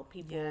 Michelle,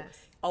 people,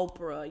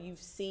 Oprah.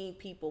 You've seen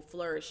people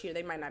flourish here.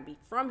 They might not be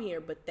from here,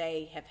 but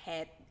they have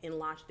had and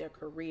launched their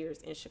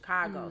careers in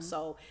Chicago.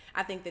 So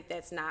I think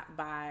that's not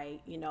by,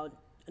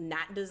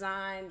 not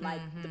designed.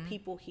 Like the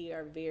people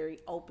here are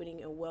very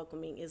opening and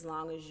welcoming as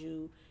long as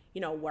you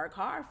work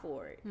hard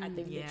for it. I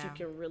think that you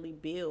can really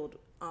build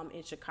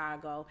in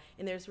Chicago,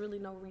 and there's really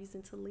no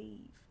reason to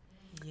leave.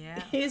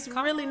 Yeah, it's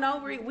really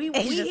no reason. We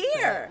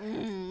here.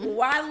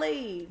 Why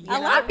leave? A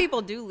lot of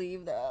people do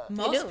leave though.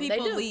 Most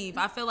people leave.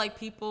 I feel like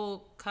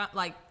people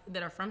like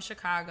that are from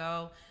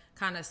Chicago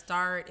kind of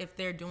start, if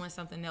they're doing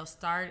something, they'll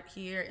start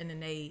here and then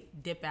they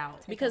dip out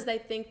because they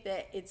think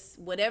that it's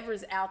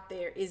whatever's out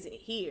there isn't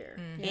here,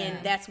 and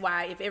that's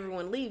why if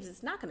everyone leaves,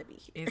 it's not going to be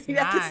here. It's you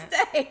not. have to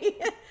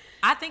stay.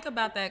 I think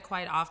about that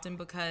quite often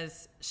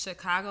because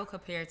Chicago,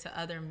 compared to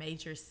other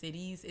major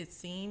cities, it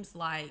seems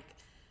like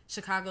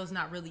Chicago's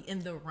not really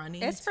in the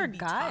running. It's to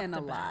forgotten be a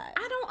talked lot. about.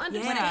 I don't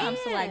understand. When it comes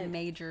to like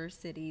major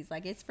cities,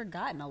 like it's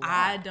forgotten a lot.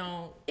 I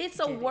don't. It's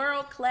a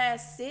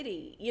world-class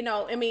city,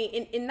 I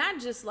mean, and not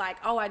just like,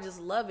 oh, I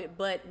just love it,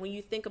 but when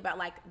you think about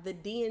like the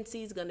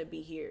DNC is going to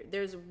be here,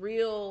 there's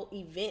real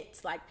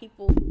events, like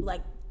people,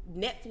 like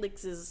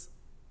Netflix is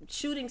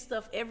shooting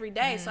stuff every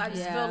day, so I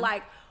just feel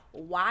like,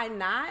 why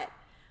not?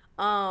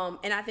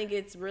 And I think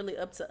it's really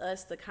up to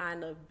us to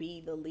kind of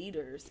be the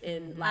leaders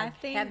and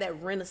have that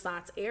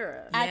Renaissance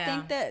era. I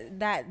think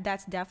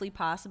that's definitely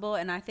possible,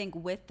 and I think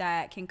with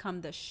that can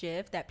come the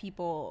shift that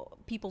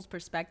people's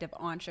perspective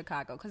on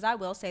Chicago. Because I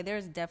will say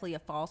there's definitely a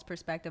false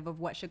perspective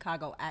of what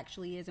Chicago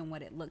actually is and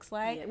what it looks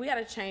like. Yeah, we got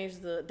to change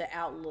the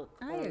outlook.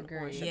 I agree.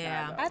 On Chicago.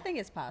 Yeah, I think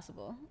it's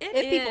possible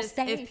if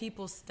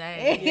people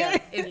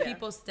stay. If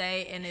people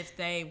stay and if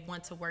they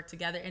want to work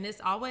together, and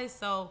it's always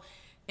so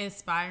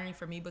inspiring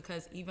for me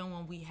because even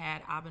when we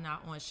had Abena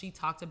on, she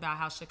talked about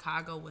how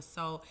Chicago is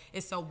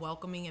so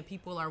welcoming and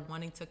people are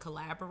wanting to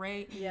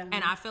collaborate. Yeah.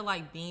 And I feel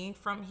like being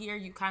from here,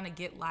 you kind of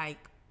get like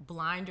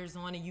blinders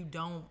on and you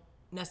don't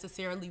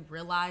necessarily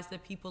realize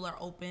that people are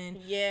open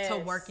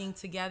to working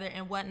together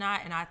and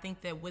whatnot. And I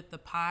think that with the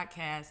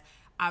podcast,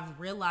 I've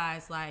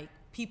realized like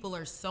people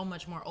are so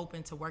much more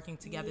open to working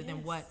together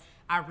than what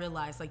I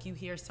realized. Like you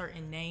hear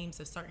certain names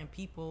of certain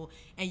people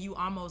and you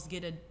almost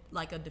get a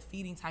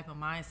defeating type of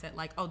mindset,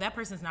 like, oh, that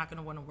person's not going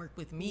to want to work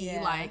with me,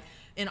 like,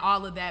 and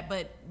all of that.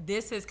 But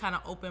this has kind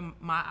of opened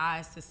my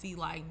eyes to see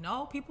like,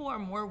 no, people are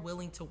more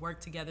willing to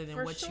work together than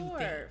what you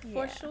think.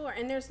 For sure.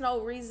 And there's no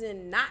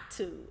reason not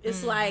to.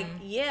 It's like,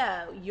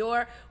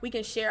 we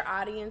can share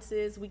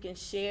audiences, we can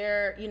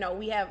share,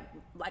 we have,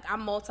 like,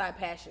 I'm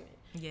multi-passionate.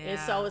 Yeah. And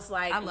so it's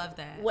like, I love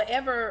that.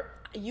 Whatever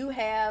you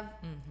have,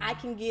 I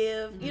can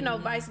give, you know,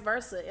 vice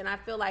versa. And I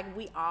feel like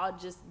we all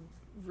just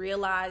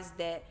realize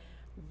that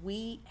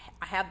we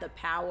have the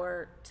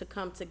power to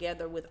come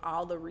together with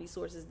all the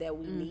resources that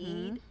we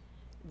need.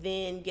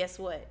 Then guess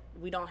what?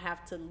 We don't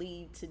have to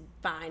leave to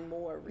find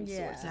more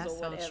resources or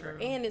whatever. So true.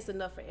 And it's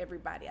enough for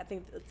everybody. I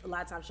think a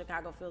lot of times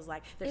Chicago feels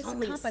like there's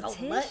only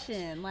competition.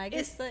 So much. Like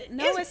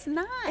it's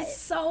not. It's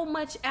so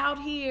much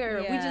out here.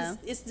 Yeah.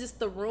 It's just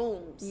the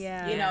rooms.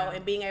 Yeah. You know,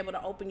 and being able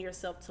to open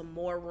yourself to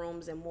more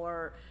rooms and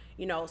more,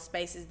 you know,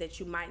 spaces that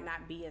you might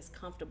not be as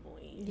comfortable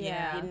in.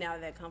 Yeah. Getting out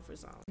of that comfort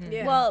zone.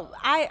 Yeah. Well,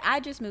 I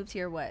just moved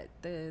here,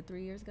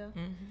 3 years ago?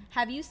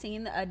 Have you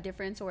seen a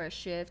difference or a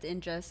shift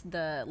in just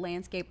the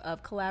landscape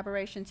of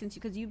collaboration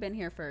because you've been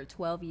here for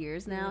 12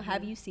 years now?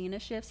 Have you seen a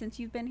shift since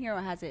you've been here,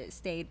 or has it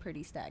stayed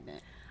pretty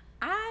stagnant?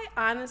 I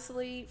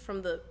honestly,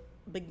 from the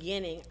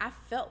beginning, I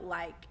felt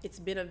like it's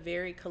been a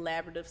very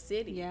collaborative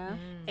city. Yeah.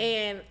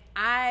 And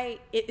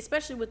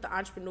especially with the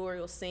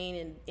entrepreneurial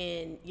scene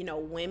and you know,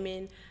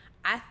 women,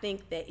 I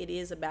think that it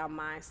is about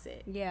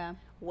mindset. Yeah.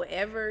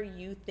 Whatever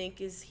you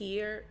think is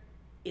here,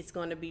 it's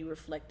going to be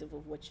reflective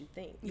of what you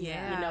think.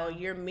 Yeah. You know,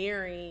 you're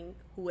mirroring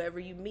whoever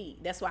you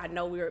meet. That's why I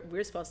know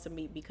we're supposed to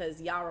meet,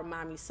 because y'all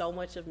remind me so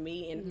much of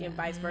me and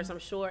vice versa, I'm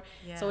sure.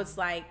 Yeah. So it's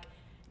like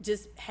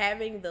just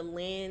having the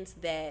lens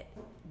that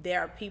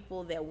there are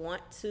people that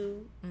want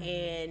to,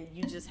 and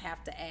you just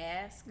have to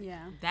ask. Yeah.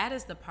 That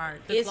is the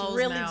part. It's closed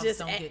really mouths just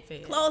don't get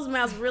fed. Closed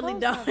mouths really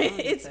Closed don't. mouths don't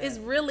get It's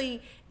fed.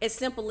 really as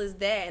simple as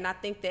that. And I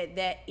think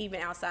that even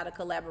outside of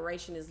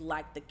collaboration is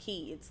like the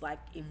key. It's like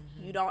if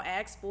you don't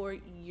ask for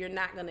it, you're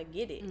not gonna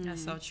get it.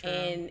 That's so true.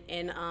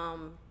 And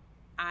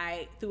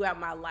I throughout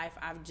my life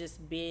I've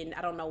just been,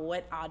 I don't know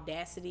what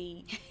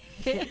audacity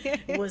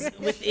was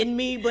within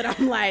me, but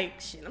I'm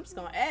like, shit, I'm just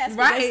gonna ask.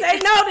 Right. They say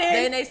no,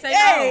 Then they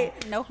say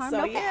no. No harm, So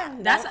no yeah,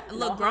 foul. That's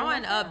no harm,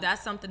 growing no up, foul.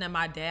 that's something that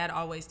my dad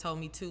always told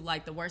me too.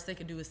 Like, the worst they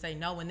could do is say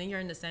no, and then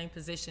you're in the same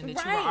position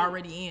that you were Right.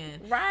 already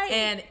in. Right.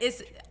 And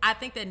I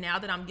think that now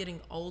that I'm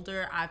getting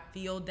older, I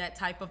feel that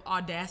type of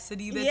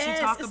audacity that Yes,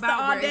 you talk it's about,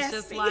 the where it's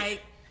just audacity.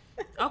 like,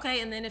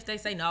 okay, and then if they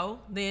say no,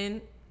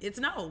 then it's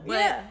no. But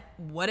Yeah.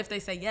 what if they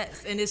say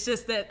yes? And it's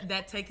just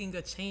that taking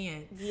a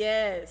chance.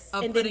 Yes.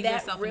 Of and putting then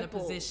that yourself in a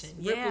ripples, position.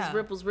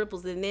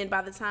 Ripples. And then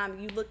by the time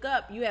you look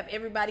up, you have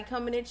everybody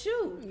coming at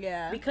you.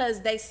 Yeah. Because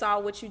they saw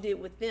what you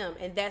did with them.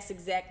 And that's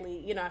exactly,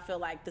 you know, I feel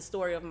like the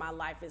story of my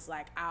life is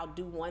like, I'll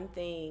do one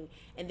thing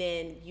and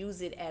then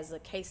use it as a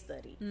case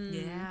study.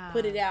 Yeah.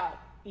 Put it out,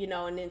 you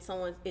know, and then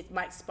it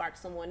might spark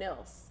someone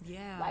else.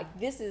 Yeah. Like,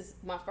 this is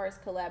my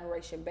first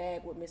collaboration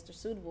bag with Mr.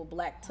 Suitable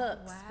Black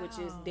Tux, which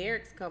is wow.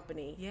 Derek's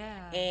company.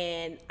 Yeah.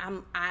 And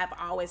I've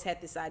always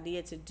had this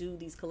idea to do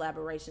these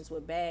collaborations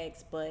with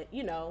bags, but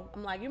you know,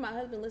 I'm like, you're my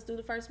husband, let's do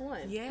the first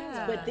one.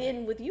 Yeah. But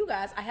then with you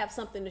guys, I have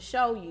something to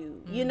show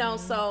you, you know,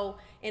 so,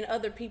 and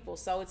other people.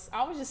 So it's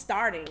always just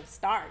start,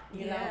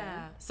 you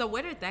know. So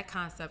where did that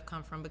concept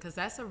come from? Because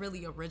that's a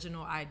really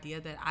original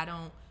idea that I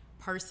don't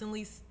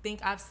personally think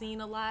I've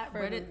seen a lot.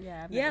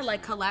 I've never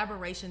Like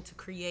collaboration to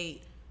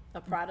create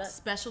A product.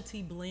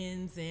 specialty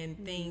blends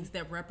and things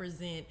that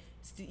represent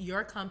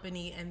your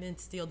company and then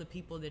still the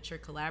people that you're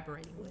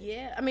collaborating with.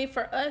 Yeah, I mean,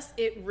 for us,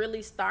 it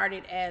really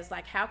started as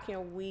like, how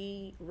can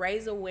we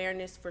raise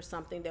awareness for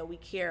something that we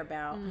care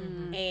about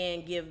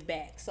and give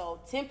back? So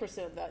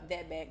 10% of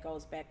that back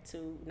goes back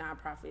to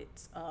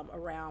nonprofits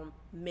around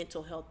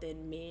mental health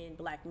in men,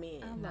 Black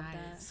men. I love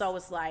that. So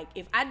it's like,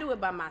 if I do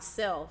it by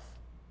myself,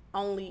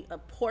 only a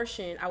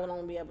portion, I would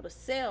only be able to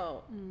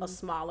sell a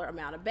smaller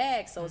amount of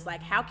bags. So it's like,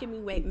 how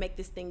can we make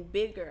this thing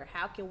bigger?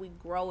 How can we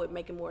grow it,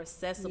 make it more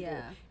accessible?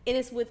 Yeah. And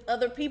it's with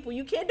other people.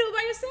 You can't do it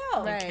by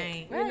yourself.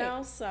 Right. You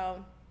know,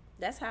 so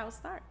that's how it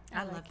starts.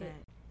 I love that.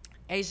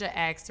 Asia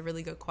asked a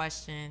really good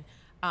question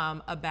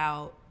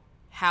about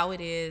how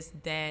it is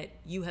that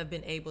you have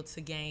been able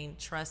to gain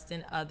trust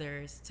in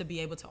others to be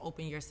able to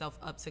open yourself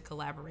up to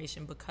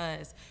collaboration,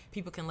 because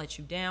people can let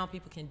you down,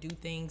 people can do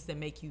things that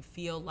make you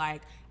feel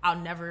like I'll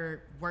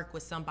never work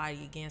with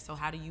somebody again. So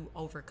how do you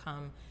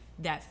overcome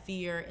that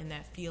fear and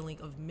that feeling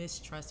of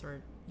mistrust,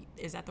 or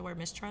is that the word,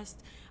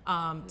 mistrust,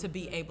 to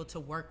be able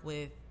to work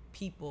with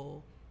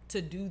people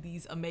to do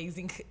these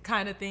amazing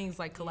kind of things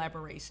like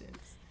collaborations?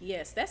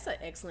 Yes, that's an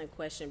excellent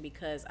question,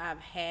 because I've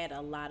had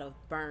a lot of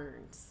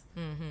burns,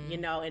 you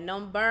know, and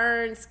them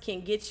burns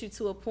can get you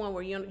to a point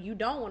where you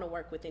don't want to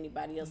work with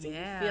anybody else, and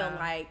you feel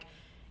like,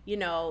 you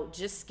know,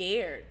 just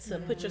scared to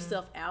put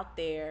yourself out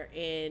there.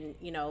 And,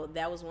 you know,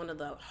 that was one of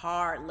the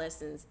hard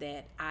lessons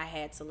that I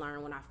had to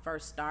learn when I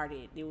first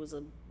started. It was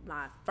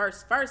my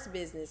first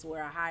business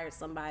where I hired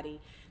somebody,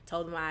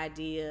 told them my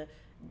idea,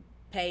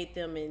 paid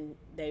them, and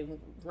they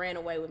ran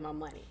away with my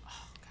money.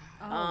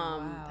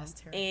 Wow. That's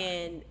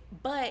terrifying.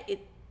 But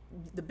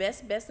the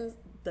best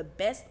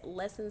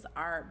lessons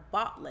are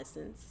bought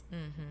lessons.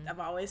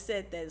 I've always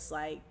said that. It's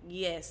like,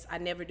 yes, I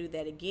never do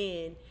that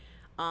again.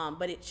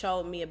 But it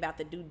showed me about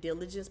the due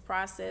diligence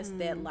process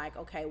that, like,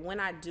 okay, when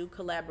I do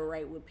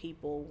collaborate with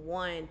people,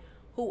 one,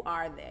 who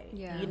are they?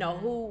 Yeah. You know,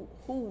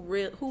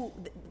 who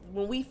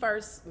when we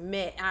first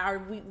met,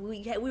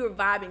 we were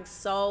vibing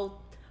so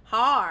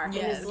hard.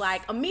 Yes. And it's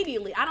like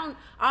immediately,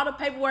 all the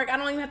paperwork, I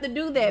don't even have to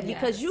do that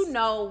because you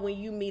know when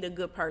you meet a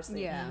good person.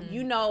 Yeah.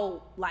 You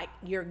know, like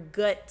your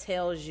gut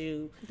tells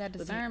you That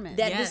discernment.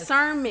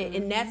 discernment,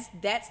 and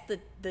that's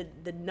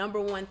the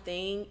number one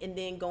thing. And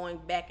then going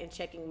back and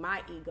checking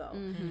my ego.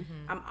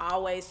 I'm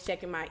always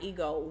checking my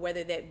ego,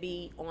 whether that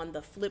be on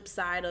the flip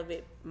side of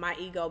it, my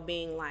ego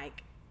being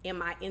like, am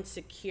I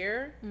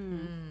insecure,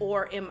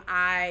 or am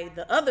I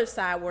the other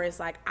side where it's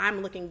like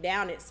I'm looking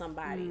down at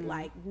somebody?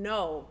 Like,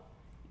 no,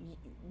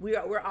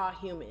 we're all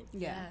human.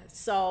 Yeah.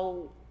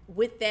 So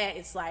with that,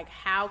 it's like,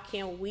 how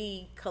can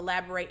we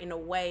collaborate in a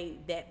way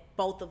that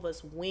both of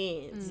us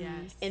wins?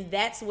 Yes. And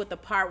that's what the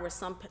part where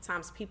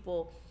sometimes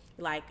people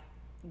like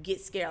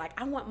get scared.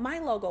 Like, I want my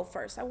logo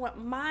first. I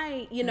want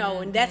my, you know,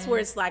 and that's where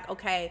it's like,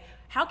 okay,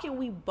 how can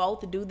we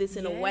both do this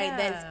in a way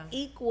that's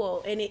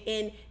equal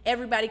and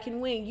everybody can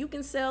win? You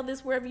can sell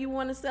this wherever you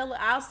want to sell it.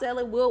 I'll sell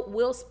it.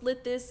 We'll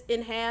split this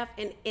in half,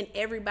 and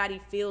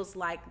everybody feels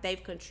like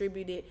they've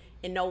contributed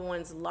and no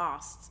one's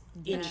lost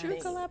anything. True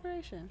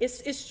collaboration.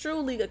 It's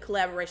truly a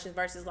collaboration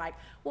versus like,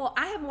 well,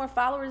 I have more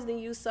followers than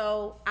you,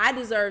 so I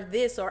deserve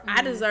this, or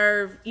I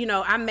deserve, you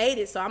know, I made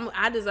it, so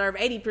I deserve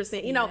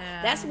 80%. You know,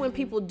 that's when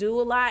people do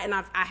a lot, and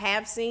I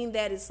have seen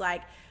that. It's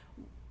like,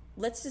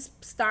 let's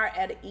just start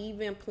at an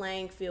even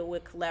playing field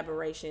with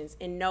collaborations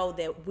and know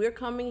that we're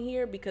coming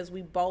here because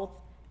we both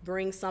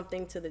bring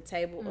something to the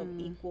table of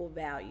equal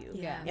value.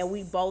 Yes. And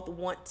we both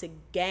want to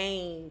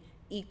gain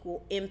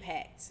equal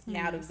impact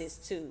out of this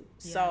too.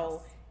 Yes.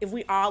 So if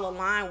we all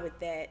align with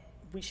that,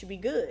 we should be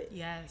good.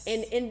 Yes.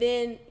 And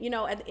then, you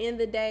know, at the end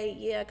of the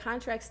day,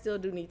 contracts still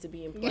do need to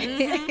be in place.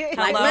 Hello?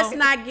 Like, let's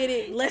not get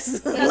it.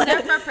 Because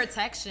they're for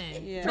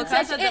protection. Yeah.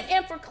 Because of the,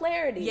 and for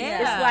clarity. Yeah.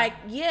 It's like,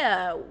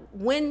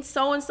 when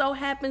so and so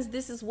happens,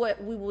 this is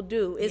what we will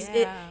do.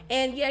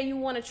 You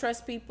want to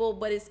trust people,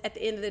 but it's at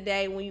the end of the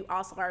day, when you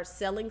also are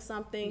selling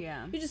something,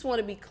 you just want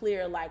to be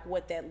clear like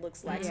what that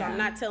looks like. So I'm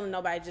not telling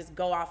nobody just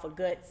go off of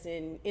guts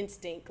and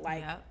instinct.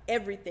 Like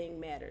everything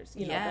matters,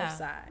 you know, both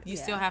sides. You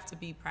still have to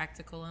be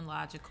practical and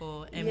logical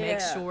and make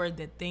sure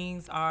that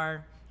things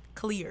are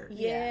clear.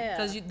 Yeah.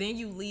 Because then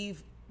you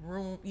leave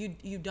room,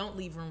 you don't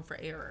leave room for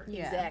error.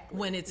 Yeah. Exactly.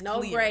 When it's no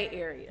clear. gray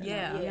area.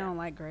 Yeah. I don't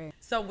like gray.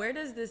 So where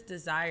does this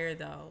desire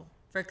though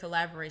for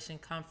collaboration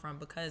come from?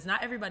 Because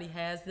not everybody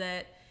has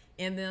that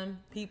in them.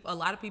 A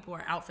lot of people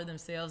are out for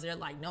themselves. They're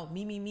like, no,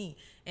 me.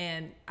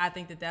 And I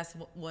think that's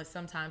what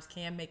sometimes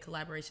can make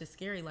collaboration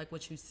scary, like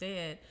what you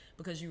said,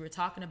 because you were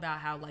talking about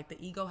how like the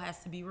ego has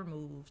to be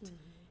removed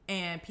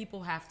and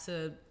people have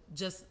to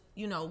just,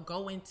 you know,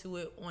 go into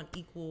it on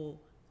equal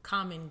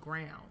common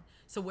ground.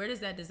 So where does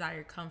that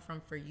desire come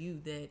from for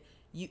you, that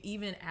you,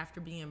 even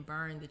after being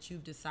burned, that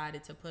you've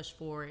decided to push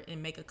forward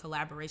and make a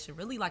collaboration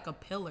really like a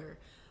pillar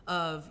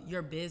of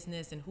your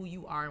business and who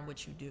you are and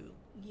what you do?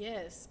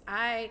 Yes,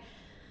 I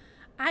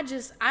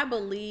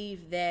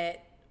believe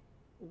that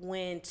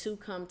when two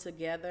come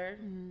together,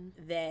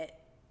 that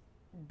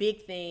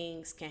big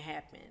things can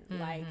happen.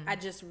 Like,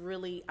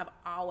 I've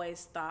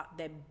always thought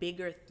that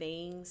bigger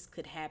things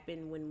could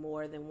happen when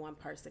more than one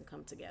person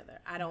come together.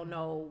 I don't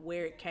know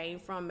where it came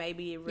from.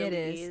 Maybe it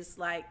really is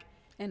like,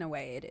 in a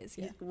way it is.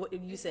 what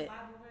you said.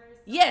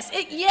 Yes,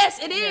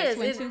 it is.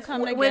 When two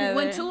come when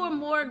together. two or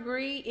more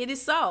agree, it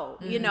is so.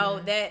 You know,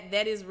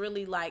 that is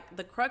really like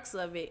the crux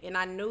of it. And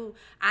I know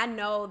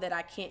that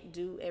I can't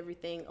do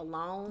everything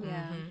alone.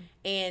 Yeah.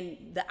 And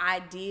the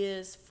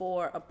ideas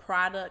for a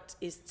product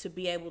is to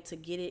be able to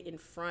get it in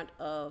front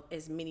of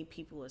as many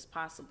people as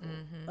possible.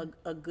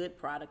 A good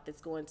product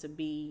that's going to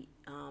be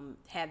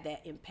have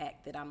that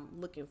impact that I'm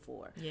looking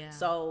for. Yeah.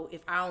 So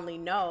if I only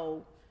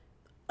know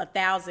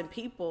 1,000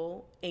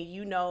 people and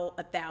you know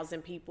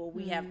 1,000 people,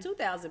 we have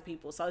 2,000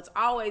 people. So it's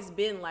always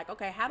been like,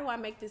 okay, how do I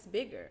make this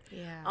bigger?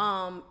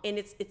 And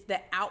it's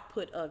the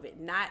output of it,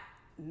 not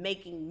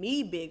making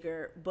me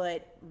bigger,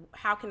 but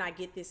how can I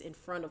get this in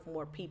front of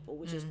more people?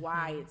 Which is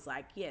why it's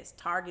like, yes,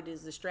 Target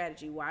is the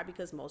strategy. Why?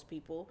 Because most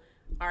people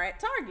are at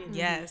Target.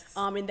 Yes.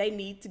 And they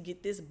need to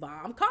get this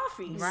bomb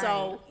coffee. Right.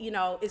 So, you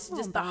know, it's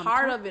just the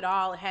heart of it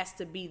all. It has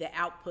to be the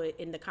output,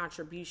 and the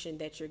contribution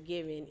that you're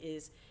giving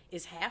is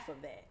half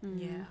of that.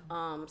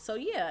 Yeah. So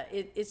yeah,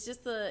 it's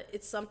just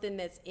it's something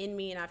that's in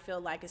me, and I feel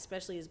like,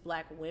 especially as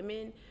Black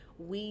women,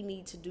 we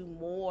need to do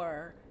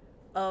more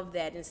of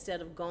that instead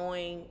of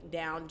going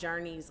down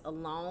journeys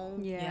alone.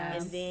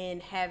 Yes. And then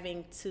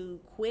having to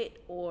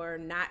quit or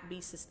not be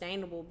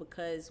sustainable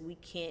because we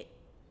can't.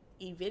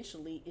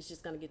 Eventually, it's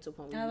just going to get to a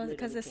point where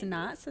Because it's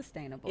not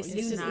sustainable. It's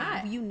just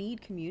not. You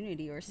need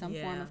community or some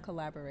form of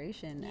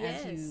collaboration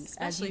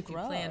Especially if you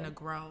grow. plan to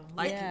grow.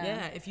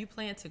 If you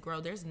plan to grow,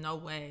 there's no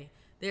way.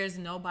 There's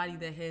nobody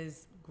that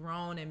has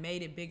grown and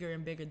made it bigger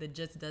and bigger that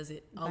just does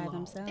it by alone.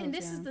 themselves. And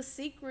this is the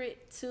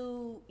secret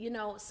to, you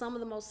know, some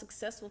of the most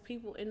successful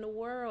people in the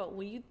world.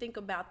 When you think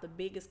about the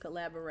biggest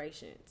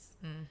collaborations,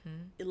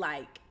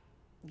 like,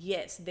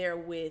 yes, they're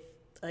with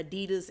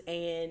Adidas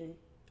and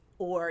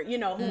or, you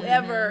know,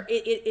 whoever,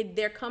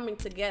 they're coming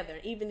together,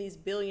 even these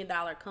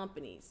billion-dollar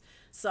companies.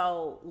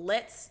 So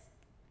let's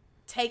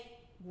take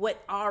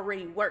what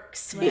already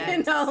works,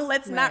 you know,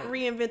 let's not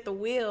reinvent the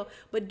wheel,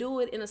 but do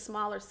it in a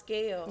smaller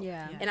scale.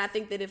 Yeah. And I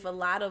think that if a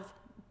lot of,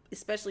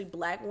 especially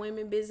Black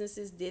women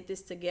businesses, did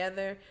this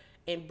together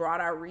and brought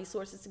our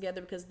resources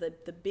together, because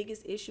the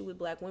biggest issue with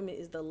Black women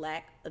is the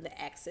lack of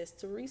the access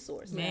to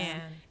resources.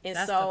 Man, and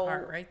that's so the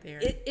part right there.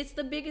 It's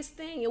the biggest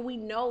thing, and we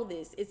know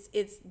this.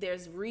 It's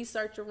there's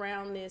research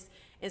around this,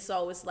 and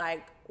so it's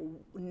like,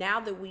 now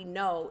that we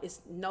know,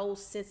 it's no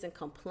sense in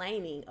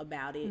complaining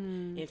about it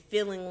and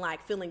feeling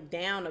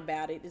down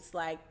about it. It's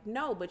like,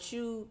 no, but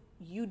you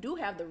do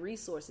have the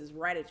resources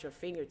right at your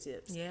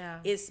fingertips. Yeah.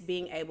 It's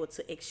being able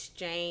to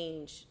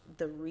exchange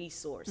the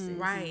resources.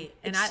 Right.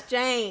 And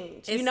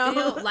exchange, it's you know?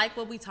 still, like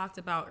what we talked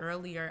about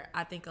earlier,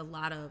 I think a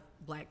lot of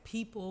Black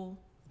people,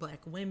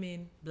 Black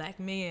women, Black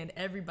men,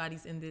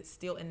 everybody's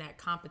still in that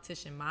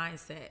competition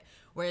mindset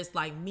where it's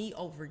like me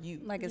over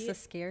you. Like it's a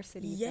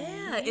scarcity thing.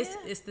 Yeah.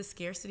 It's the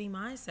scarcity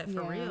mindset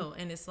for real.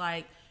 And it's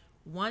like,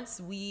 once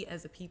we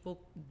as a people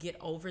get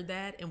over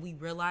that and we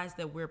realize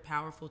that we're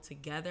powerful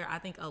together, I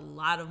think a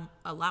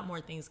lot more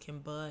things can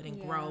bud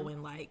and grow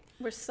and like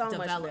we're so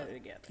develop. much better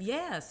together.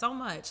 Yeah, so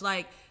much.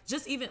 Like,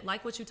 just even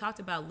like what you talked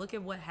about, look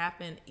at what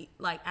happened,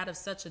 like out of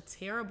such a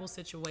terrible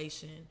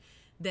situation,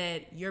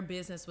 that your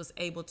business was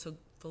able to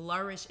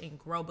flourish and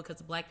grow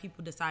because Black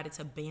people decided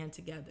to band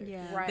together.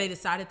 Yeah. Right. They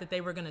decided that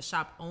they were going to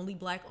shop only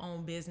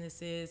Black-owned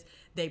businesses.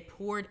 They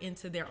poured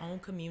into their own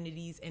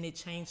communities, and it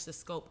changed the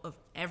scope of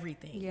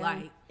everything. Yeah.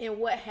 Like, And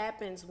what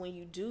happens when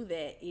you do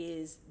that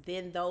is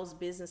then those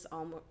business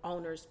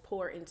owners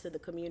pour into the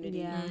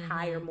community,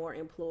 hire more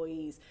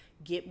employees,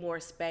 get more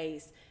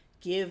space,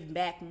 give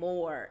back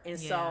more. And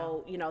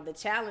so, you know, the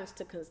challenge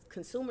to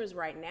consumers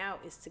right now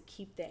is to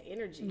keep that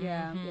energy.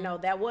 Yeah. You know,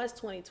 that was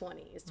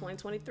 2020. It's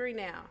 2023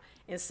 now.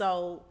 And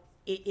so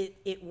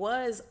it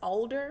was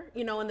older,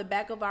 you know, in the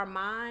back of our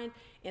mind.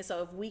 And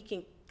so if we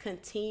can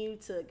continue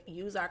to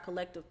use our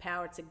collective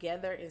power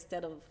together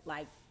instead of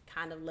like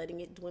kind of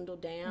letting it dwindle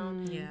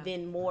down,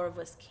 then more of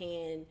us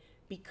can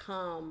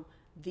become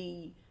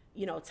the,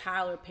 you know,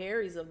 Tyler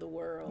Perry's of the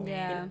world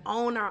and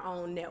own our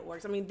own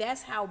networks. I mean,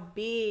 that's how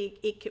big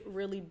it could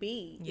really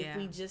be if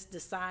we just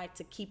decide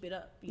to keep it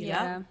up. You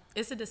know?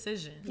 it's a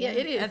decision. Yeah,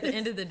 it is. At the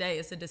end of the day,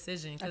 it's a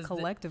decision. A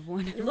collective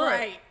one.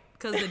 Right.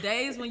 Because the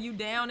days when you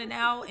down and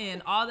out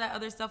and all that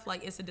other stuff,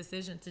 like, it's a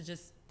decision to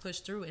just push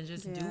through and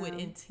just do it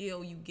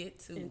until you get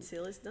to.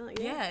 Until it's done.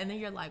 Yeah, and then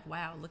you're like,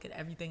 wow, look at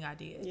everything I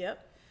did.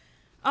 Yep.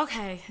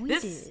 Okay,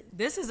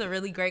 this is a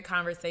really great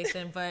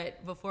conversation,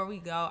 but before we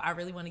go, I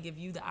really want to give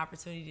you the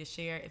opportunity to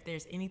share if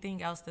there's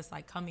anything else that's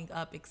like coming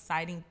up,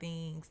 exciting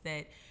things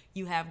that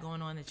you have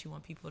going on that you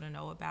want people to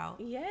know about.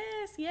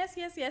 Yes.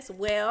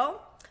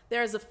 Well,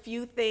 there's a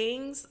few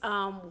things.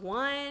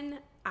 One,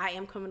 I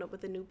am coming up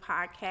with a new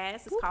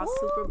podcast. It's called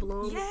Super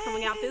Bloom. It's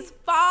coming out this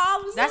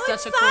fall. That's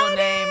such a cool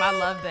name. I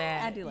love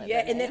that. I do love that.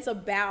 Yeah, and it's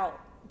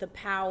about the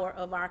power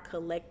of our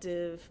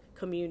collective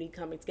community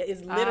coming together.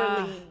 It's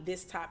literally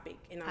this topic,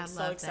 and I'm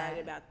so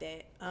excited about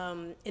that.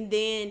 And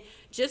then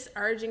just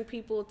urging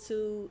people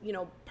to, you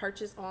know,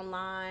 purchase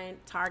online,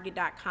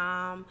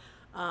 Target.com,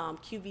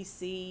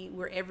 QVC.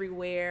 We're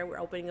everywhere. We're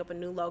opening up a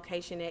new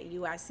location at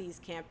UIC's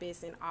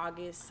campus in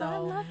August. So I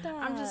love that.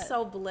 I'm just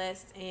so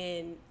blessed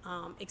and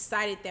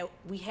excited that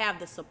we have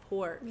the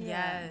support.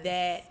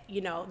 That,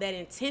 you know, that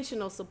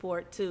intentional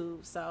support too.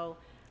 So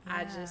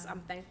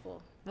I'm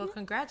thankful. Well,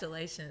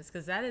 congratulations,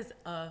 because that is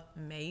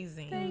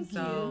amazing. Thank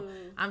so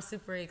you. I'm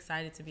super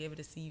excited to be able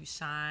to see you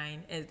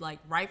shine. It's like,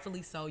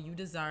 rightfully so, you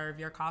deserve.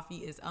 Your coffee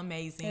is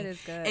amazing. It is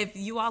good. If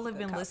you all have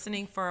been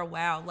listening for a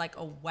while, like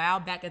a while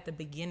back at the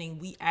beginning,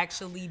 we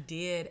actually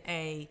did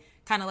a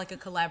kind of like a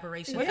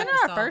collaboration Wasn't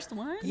episode. it our first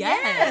one?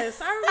 Yes,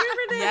 I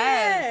remember that.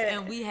 Yes,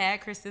 and we had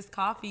Kris's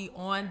Coffee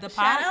on the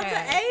Shout podcast. out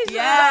to Asia.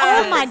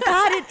 Yes. Oh my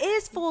God, it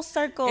is full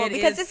circle It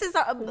because is. this is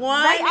our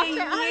One right a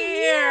after our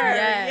year.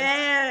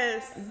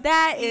 Yes.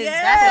 That is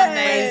That's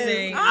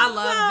amazing. I love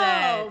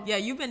Awesome. that. Yeah,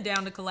 you've been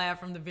down to collab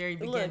from the very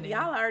beginning. Look,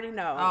 y'all already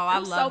know. I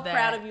I'm love so that.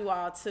 proud of you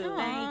all too.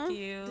 Thank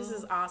you. This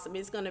is awesome.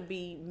 It's going to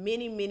be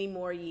many, many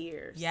more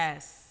years.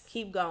 Yes.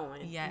 Keep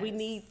going. Yes. We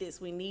need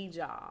this. We need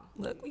y'all.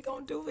 Look, we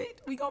gonna do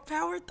it. We gonna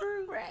power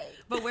through. Right.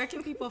 But where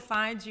can people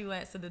find you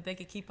at so that they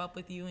can keep up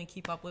with you and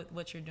keep up with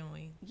what you're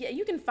doing? Yeah,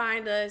 you can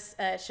find us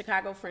at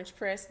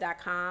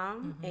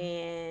chicagofrenchpress.com,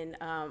 and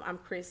I'm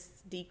Kris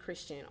D.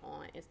 Christian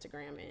on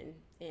Instagram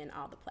and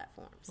all the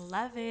platforms.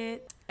 Love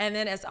it. And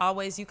then, as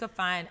always, you can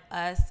find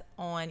us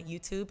on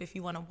YouTube if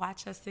you want to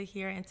watch us sit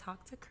here and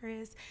talk to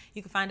Kris.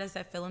 You can find us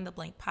at Fill in the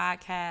Blank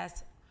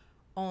Podcast.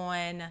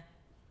 On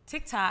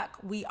TikTok,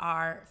 we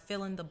are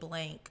Fill in the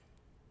Blank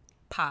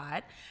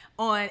Pod.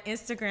 On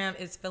Instagram,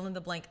 it's Fill in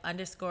the Blank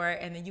 _.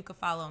 And then you can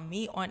follow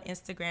me on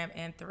Instagram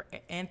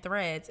and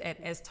Threads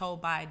at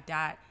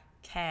astoldby.th.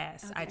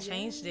 Cass. I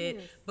changed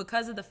it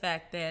because of the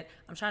fact that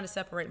I'm trying to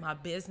separate my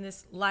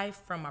business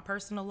life from my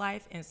personal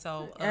life, and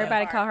so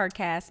everybody call her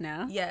Cass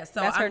now. Yeah,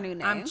 so that's her new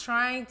name. I'm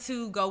trying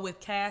to go with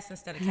Cass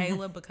instead of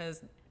Kayla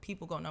because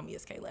people gonna know me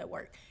as Kayla at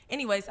work.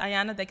 Anyways,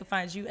 Iyanna, they can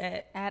find you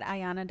at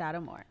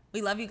Iyanna.amore.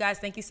 We love you guys.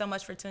 Thank you so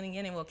much for tuning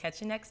in, and we'll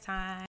catch you next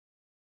time.